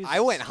the Blazers. I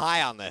went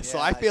high on this, so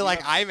I Yeah, feel you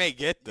like have- I may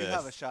get You this.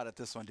 have a shot at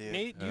this one, dude.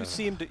 Nate,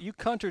 you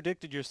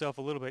contradicted yourself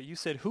a little bit. You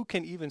said who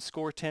can even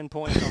score 10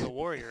 points on the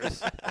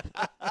Warriors,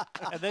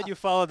 and then you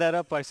followed that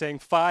up by saying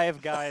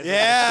 5 guys.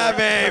 Yeah, that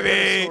are gonna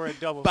baby. Score a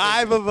double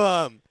 5 figures. of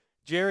them.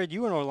 Jared,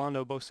 you and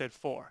Orlando both said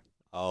 4.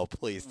 Oh,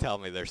 please tell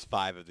me there's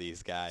 5 of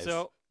these guys.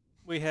 So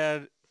we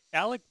had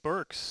Alec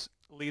Burks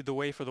lead the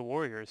way for the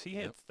Warriors. He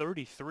had Yep.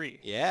 33.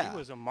 Yeah. He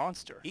was a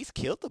monster. He's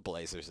killed the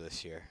Blazers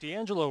this year.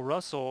 D'Angelo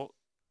Russell,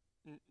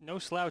 no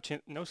slouch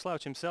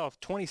himself,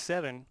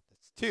 27.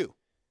 That's 2.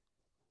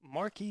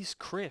 Marquise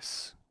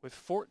Chris with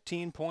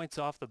 14 points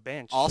off the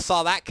bench. All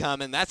saw that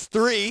coming. That's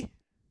 3.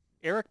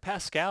 Eric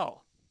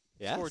Pascal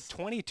Yes. scored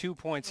 22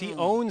 points. He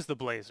owns the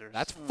Blazers.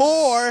 That's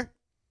 4.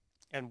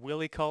 And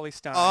Willie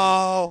Cauley-Stein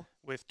Oh.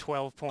 with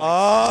 12 points.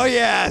 Oh,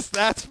 yes.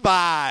 That's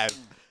 5.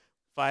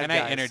 5 Can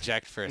guys. I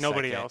interject for a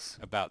Nobody second else.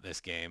 about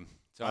this game?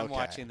 So I'm Okay.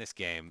 watching this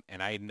game,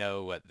 and I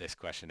know what this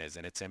question is,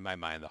 and it's in my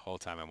mind the whole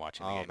time I'm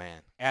watching the Oh, game.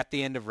 man. At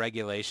the end of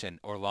regulation,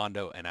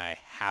 Orlando and I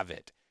have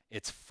it.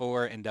 It's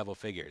 4 in double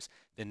figures.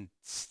 Then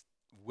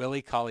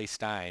Willie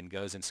Cauley-Stein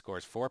goes and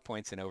scores 4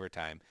 points in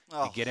overtime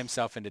Oh. to get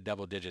himself into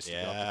double digits to go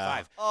up to Yeah.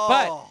 5. Oh.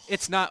 But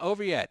it's not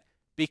over yet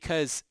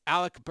because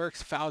Alec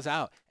Burks fouls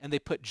out, and they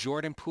put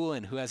Jordan Poole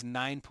in, who has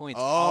 9 points.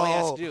 All he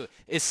has Oh. to do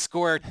is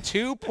score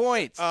 2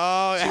 points.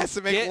 Oh, it has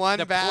to make get one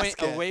the basket.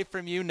 point away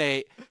from you,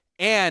 Nate.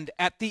 And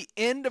at the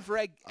end of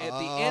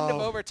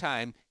Oh.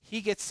 overtime,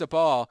 he gets the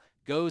ball,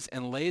 goes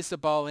and lays the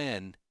ball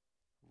in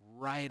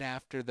right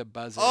after the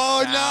buzzer.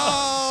 Oh, sounds.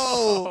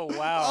 Oh, no.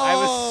 wow. I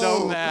was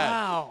so Oh. mad.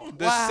 Wow.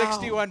 The Wow.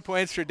 61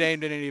 points for Dame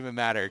didn't even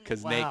matter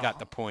because Nate Wow. got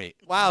the point.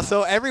 Wow,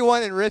 so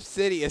everyone in Rip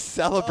City is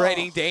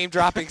celebrating Oh. Dame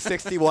dropping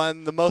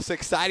 61, the most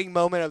exciting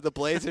moment of the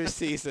Blazers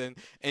season,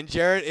 and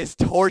Jared is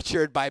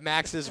tortured by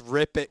Max's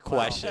Rip It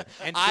question.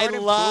 And I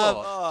Jordan love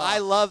Poole, I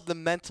love the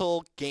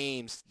mental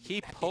games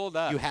he pulled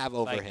up. you have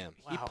over like, him.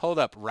 He Wow. pulled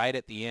up right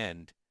at the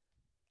end,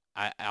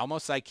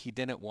 almost like he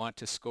didn't want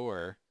to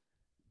score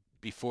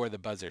before the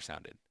buzzer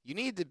sounded. You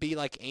need to be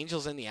like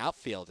angels in the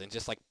outfield and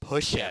just like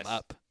push Yes. him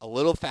up a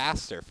little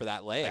faster for that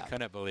I layup.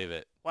 couldn't believe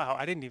it. Wow,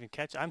 I didn't even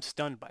catch. I'm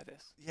stunned by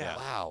this. Yeah.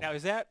 Wow. Now,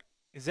 is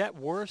that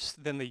worse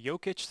than the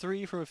Jokic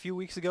 3 from a few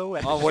weeks ago?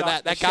 at Oh, the where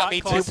shot- that the got shot me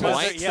 2 clock buzzer?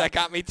 points. Yeah. That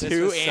got me This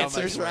 2 was so much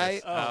answers worse.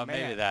 right. Oh, Maybe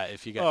man. that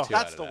if you Oh, got 2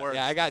 That's out of the that. worst.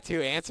 Yeah, I got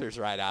 2 answers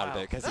right out of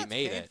Wow. it because he That's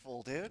made it.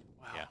 painful, dude.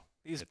 Wow. Yeah.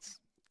 These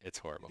It's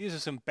horrible. these are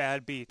some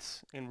bad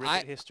beats in I-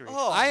 Ricket history.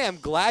 Oh. I am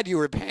glad you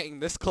were paying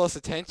this close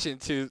attention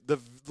to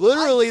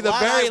literally the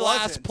glad I very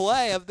last wasn't.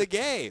 play of the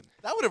game.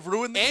 That would have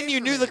ruined the game And you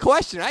for knew me. the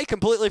question. I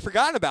completely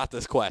forgot about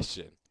this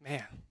question.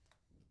 Man,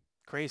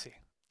 crazy.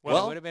 Well,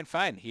 Well- it would have been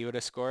fine. He would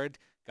have scored,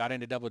 got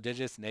into double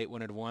digits. Nate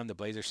would have won. The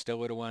Blazers still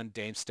would have won.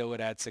 Dame still would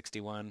have had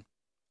 61.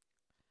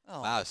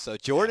 Oh. Wow, so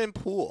Jordan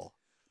Poole,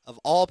 of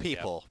all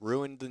people,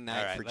 ruined the night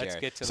All right, for let's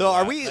Jared. get to so the are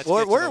wild- we? let's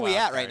Where, get to where the are we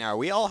wild at right card. now?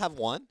 We all have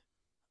one?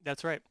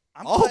 That's right.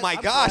 I'm Oh glad- my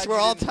I'm gosh, glad we're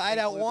you all didn't tied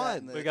at include that one.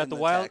 in the- We got in the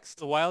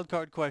text. wild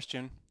card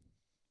question,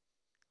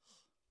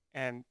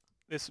 and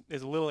this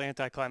is a little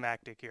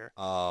anticlimactic here.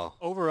 Oh.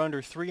 Over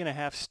under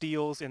 3.5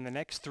 steals in the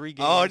next 3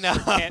 games. Oh, no.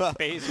 for Kent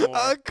Bazemore.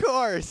 Of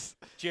course.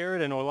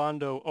 Jared and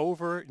Orlando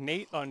over.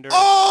 Nate under.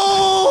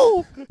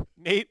 Oh!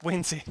 Nate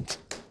wins it.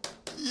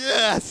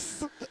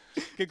 Yes.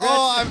 Congrats.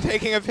 Oh, I'm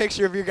taking a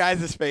picture of your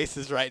guys'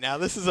 faces right now.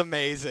 This is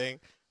amazing.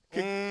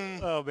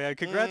 Oh man,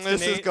 congrats to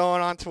This Nate. is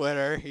going on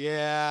Twitter.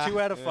 Yeah. 2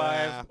 out of 5.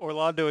 Yeah.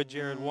 Orlando and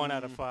Jared 1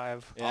 out of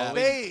 5. Yeah.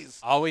 Maze.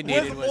 All we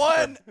needed With was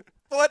one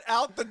foot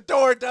out the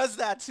door does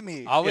that to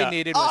me. all we Yeah.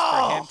 needed was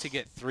for him Oh. to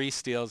get 3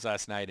 steals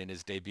last night in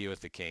his debut with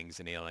the Kings,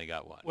 and he only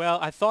got 1. Well,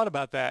 I thought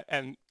about that,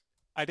 and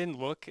I didn't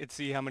look and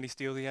see how many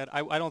steals he had.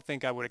 I don't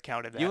think I would have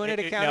counted that. You wouldn't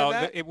have counted no,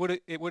 that? it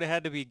would have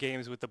had to be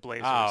games with the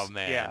Blazers. Oh,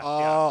 man. Yeah. Oh,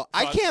 yeah.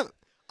 I So can't.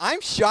 I'm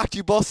shocked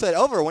you both said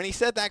over. When he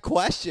said that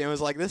question, it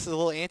was like, this is a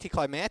little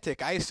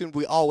anticlimactic. I assumed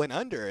we all went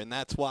under, and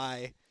that's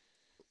why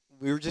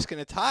we were just going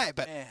to tie.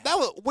 But Man. that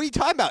was, what are you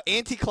talking about?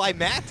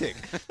 Anticlimactic.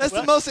 That's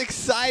the most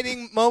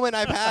exciting moment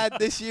I've had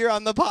this year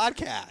on the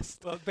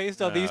podcast. Well,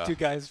 based on these two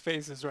guys'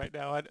 faces right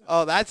now,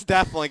 Oh, that's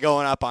definitely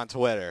going up on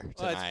Twitter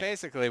Well, it's tonight.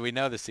 basically we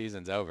know the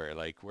season's over.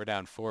 Like we're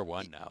down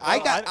 4-1 now. I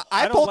Well,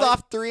 I don't pulled like-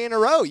 off 3 in a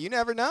row. You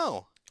never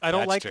know. I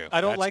don't That's like true.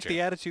 I don't That's like true.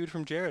 the attitude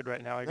from Jared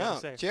right now. I gotta No,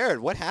 say. Jared,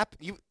 what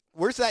happened?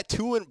 Where's that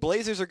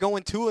Blazers are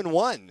going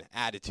 2-1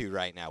 attitude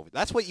right now?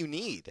 That's what you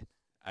need.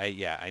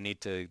 I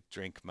need to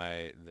drink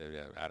I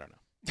don't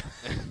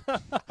know.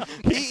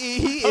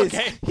 He is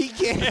Okay. he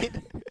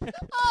can't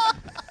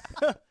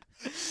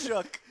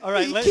Shook. All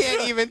right, he let's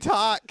can't even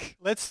talk.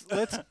 let's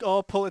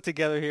all pull it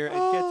together here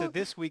and get to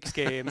this week's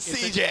game.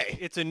 CJ.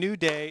 It's a new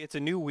day. It's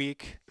a new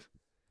week,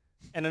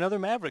 and another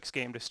Mavericks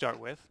game to start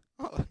with.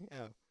 Oh,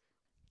 yeah.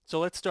 So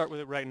let's start with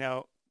it right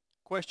now.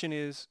 Question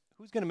is,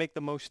 who's going to make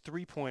the most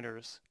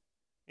three-pointers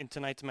in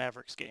tonight's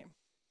Mavericks game?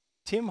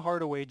 Tim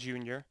Hardaway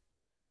Jr.,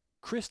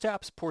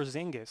 Kristaps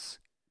Porzingis,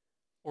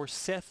 or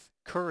Seth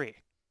Curry?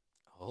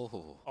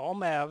 Oh, All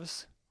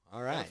Mavs. All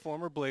Got right. a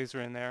former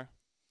Blazer in there.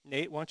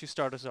 Nate, why don't you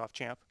start us off,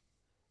 champ?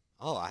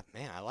 Oh,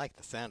 I like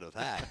the sound of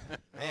that.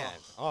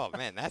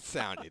 Man, that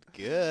sounded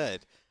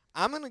good.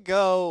 I'm going to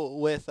go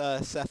with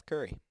Seth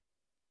Curry.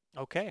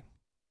 Okay.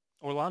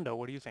 Orlando,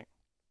 what do you think?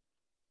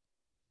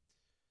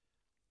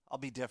 I'll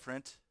be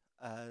different.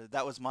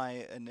 That was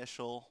my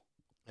initial.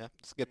 Yeah,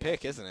 it's a good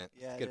pick, isn't it?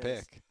 Yeah, It's a it good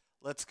is. pick.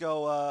 Let's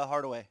go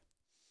Hardaway.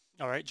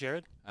 All right,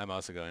 Jared. I'm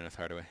also going with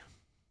Hardaway.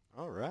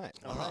 All right.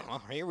 All right.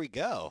 Well, here we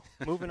go.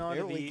 Moving on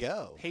Here to we the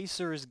go.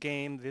 Pacers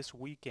game this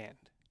weekend.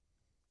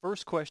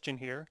 First question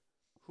here.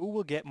 Who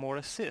will get more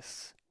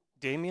assists,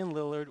 Damian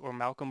Lillard or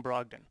Malcolm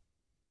Brogdon?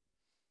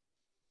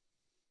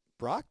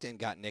 Brogdon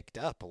got nicked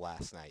up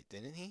last night,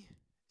 didn't he?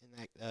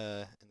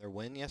 In their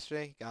win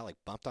yesterday, got like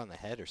bumped on the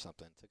head or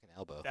something. Took an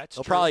elbow. That's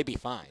He'll true. probably be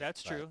fine.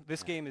 That's but, true.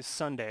 This yeah, game is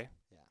Sunday.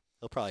 Yeah,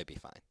 he'll probably be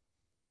fine.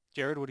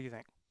 Jared, what do you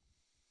think?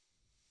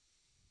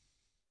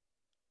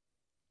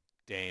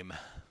 Dame.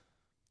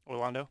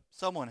 Orlando?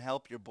 Someone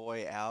help your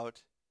boy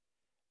out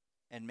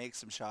and make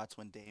some shots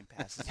when Dame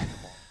passes you the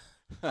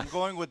ball. I'm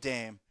going with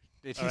Dame.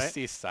 Did All you right.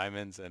 see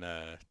Simons and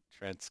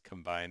Trent's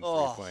combined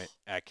Oh. three-point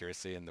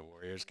accuracy in the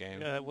Warriors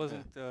game? Yeah, it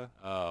wasn't.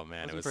 Oh,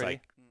 man. wasn't It was pretty.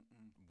 like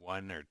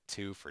 1 or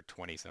 2 for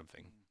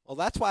 20-something. Well,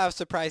 that's why I was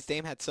surprised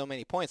Dame had so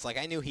many points. Like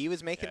I knew he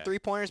was making Yeah.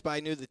 3-pointers, but I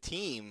knew the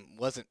team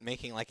wasn't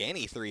making like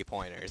any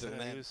 3-pointers. And he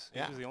then was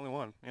yeah, the only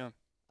one. Yeah.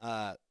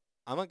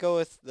 I'm gonna go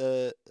with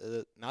the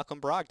Malcolm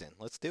Brogdon.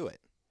 Let's do it.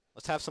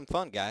 Let's have some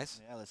fun,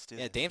 guys. Yeah, let's do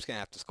Yeah, it. Dame's gonna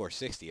have to score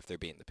 60 if they're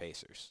beating the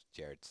Pacers.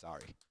 Jared,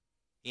 sorry,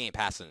 he ain't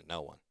passing to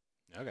no one.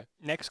 Okay.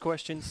 Next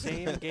question,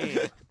 same game.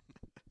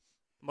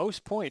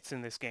 Most points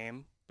in this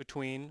game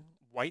between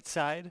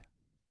Whiteside,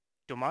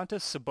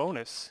 Domantas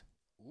Sabonis,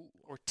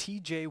 or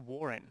T.J.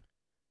 Warren.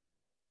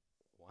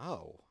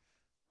 Wow,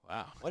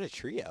 Wow. what a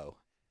trio.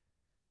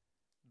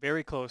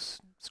 Very close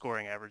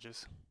scoring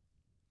averages.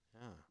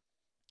 Yeah.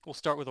 We'll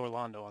start with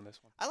Orlando on this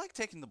one. I like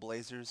taking the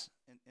Blazers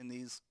in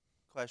these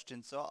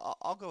questions, so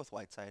I'll go with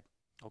Whiteside.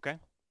 Okay.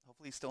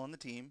 Hopefully he's still on the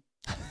team.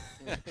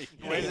 The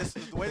way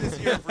this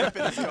year of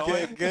Ripon is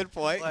going. Good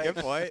point. Like-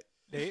 Good point.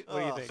 Nate, what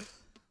do you Oh.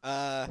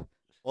 think?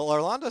 Well,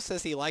 Orlando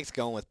says he likes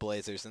going with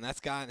Blazers, and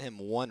that's gotten him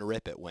one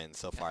Rip It win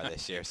so far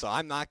this year. So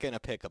I'm not gonna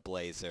pick a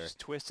Blazer. Just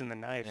twisting the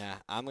knife. Yeah,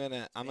 I'm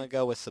gonna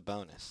go with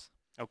Sabonis.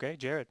 Okay,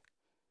 Jared.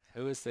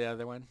 Who is the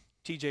other one?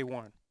 T.J.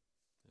 Warren,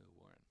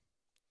 Warren.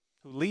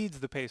 who leads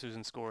the Pacers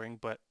in scoring,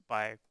 but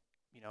by,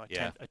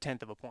 Yeah. a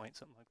tenth of a point,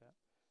 something like that.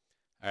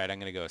 All right, I'm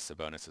going to go with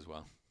Sabonis as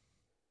well.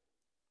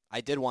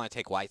 I did want to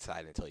take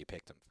Whiteside until you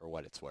picked him for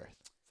what it's worth.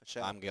 For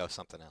sure. I'm gonna go with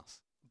something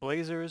else.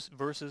 Blazers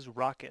versus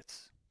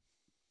Rockets.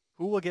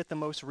 Who will get the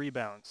most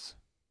rebounds?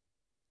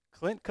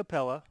 Clint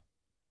Capella,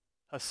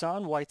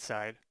 Hassan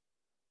Whiteside,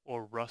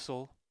 or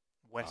Russell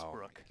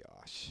Westbrook? Oh my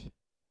gosh.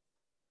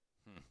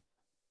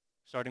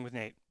 Starting with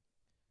Nate.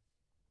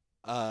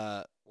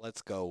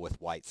 Let's go with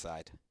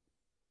Whiteside.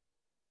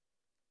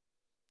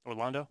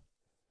 Orlando?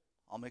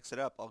 I'll mix it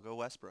up. I'll go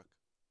Westbrook.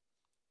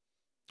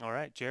 All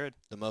right, Jared.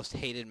 The most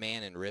hated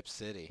man in Rip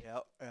City.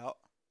 Yep.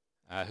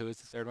 Who was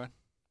the third one?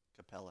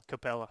 Capella.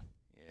 Capella.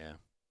 Yeah,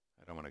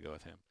 I don't want to go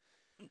with him.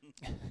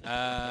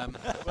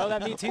 Well,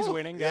 that means he's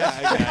winning. There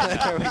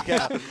we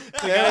go.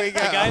 There we go.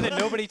 The guy that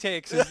nobody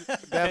takes is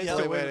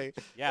Definitely winning.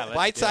 Yeah, let's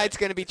Whiteside's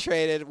going to be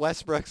traded.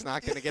 Westbrook's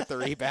not going to get the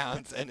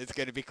rebounds, and it's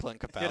going to be Clint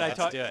Capella. Did I Let's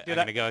talk? do it. Did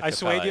I'm gonna go with I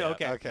swayed you? Capella,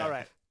 Okay. yeah. Okay. All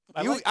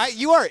right.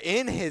 You are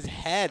in his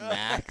head,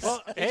 Max.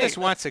 Well, He hey, just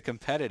wants a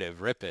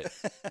competitive Rip It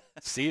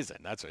season.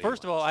 That's what.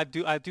 first he of all, wants.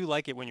 I do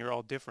like it when you're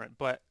all different,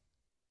 but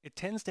it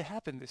tends to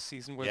happen this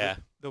season where Yeah.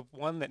 the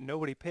one that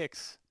nobody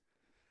picks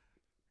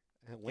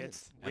It wins.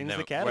 gets, And wins then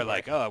the category. we're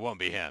like, oh, it won't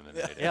be him. And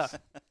then it Yeah. is.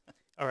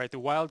 All right, the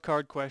wild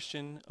card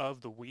question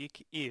of the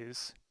week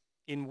is,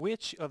 in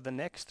which of the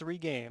next 3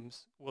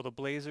 games will the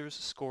Blazers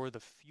score the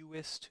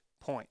fewest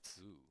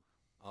points? Ooh.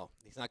 Oh,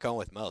 he's not going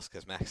with most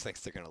because Max thinks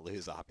they're going to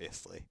lose,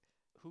 obviously.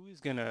 Who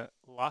is going to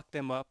lock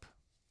them up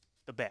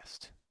the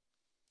best?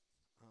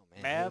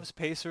 Oh, man. Mavs,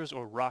 Pacers,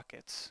 or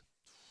Rockets?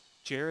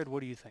 Jared, what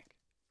do you think?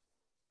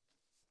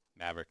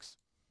 Mavericks.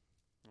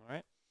 All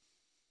right.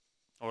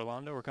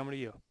 Orlando, we're coming to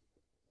you.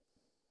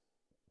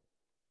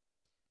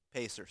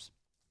 Pacers.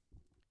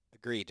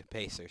 Agreed.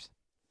 Pacers.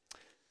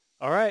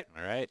 All right,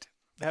 All right.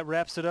 that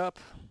wraps it up.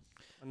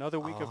 Another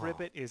week of Oh.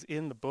 Rip It is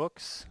in the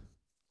books.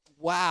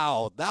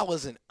 Wow, that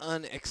was an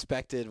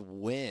unexpected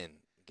win,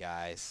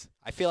 guys.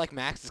 I feel like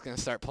Max is going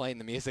to start playing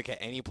the music at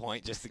any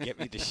point just to get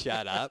me to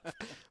shut up.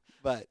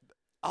 But,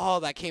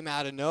 that came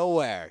out of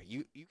nowhere.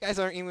 You guys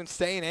aren't even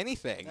saying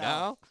anything,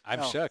 no?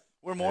 I'm No. shook.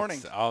 We're mourning.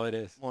 That's all it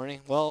is.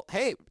 Morning. Well,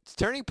 hey, it's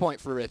turning point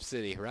for Rip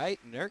City, right,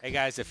 Nurk? Hey,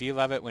 guys, if you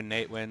love it when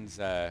Nate wins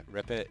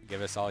Rip It,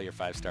 give us all your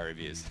 5-star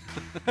reviews.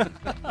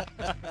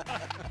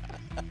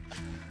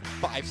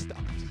 5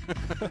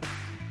 stars.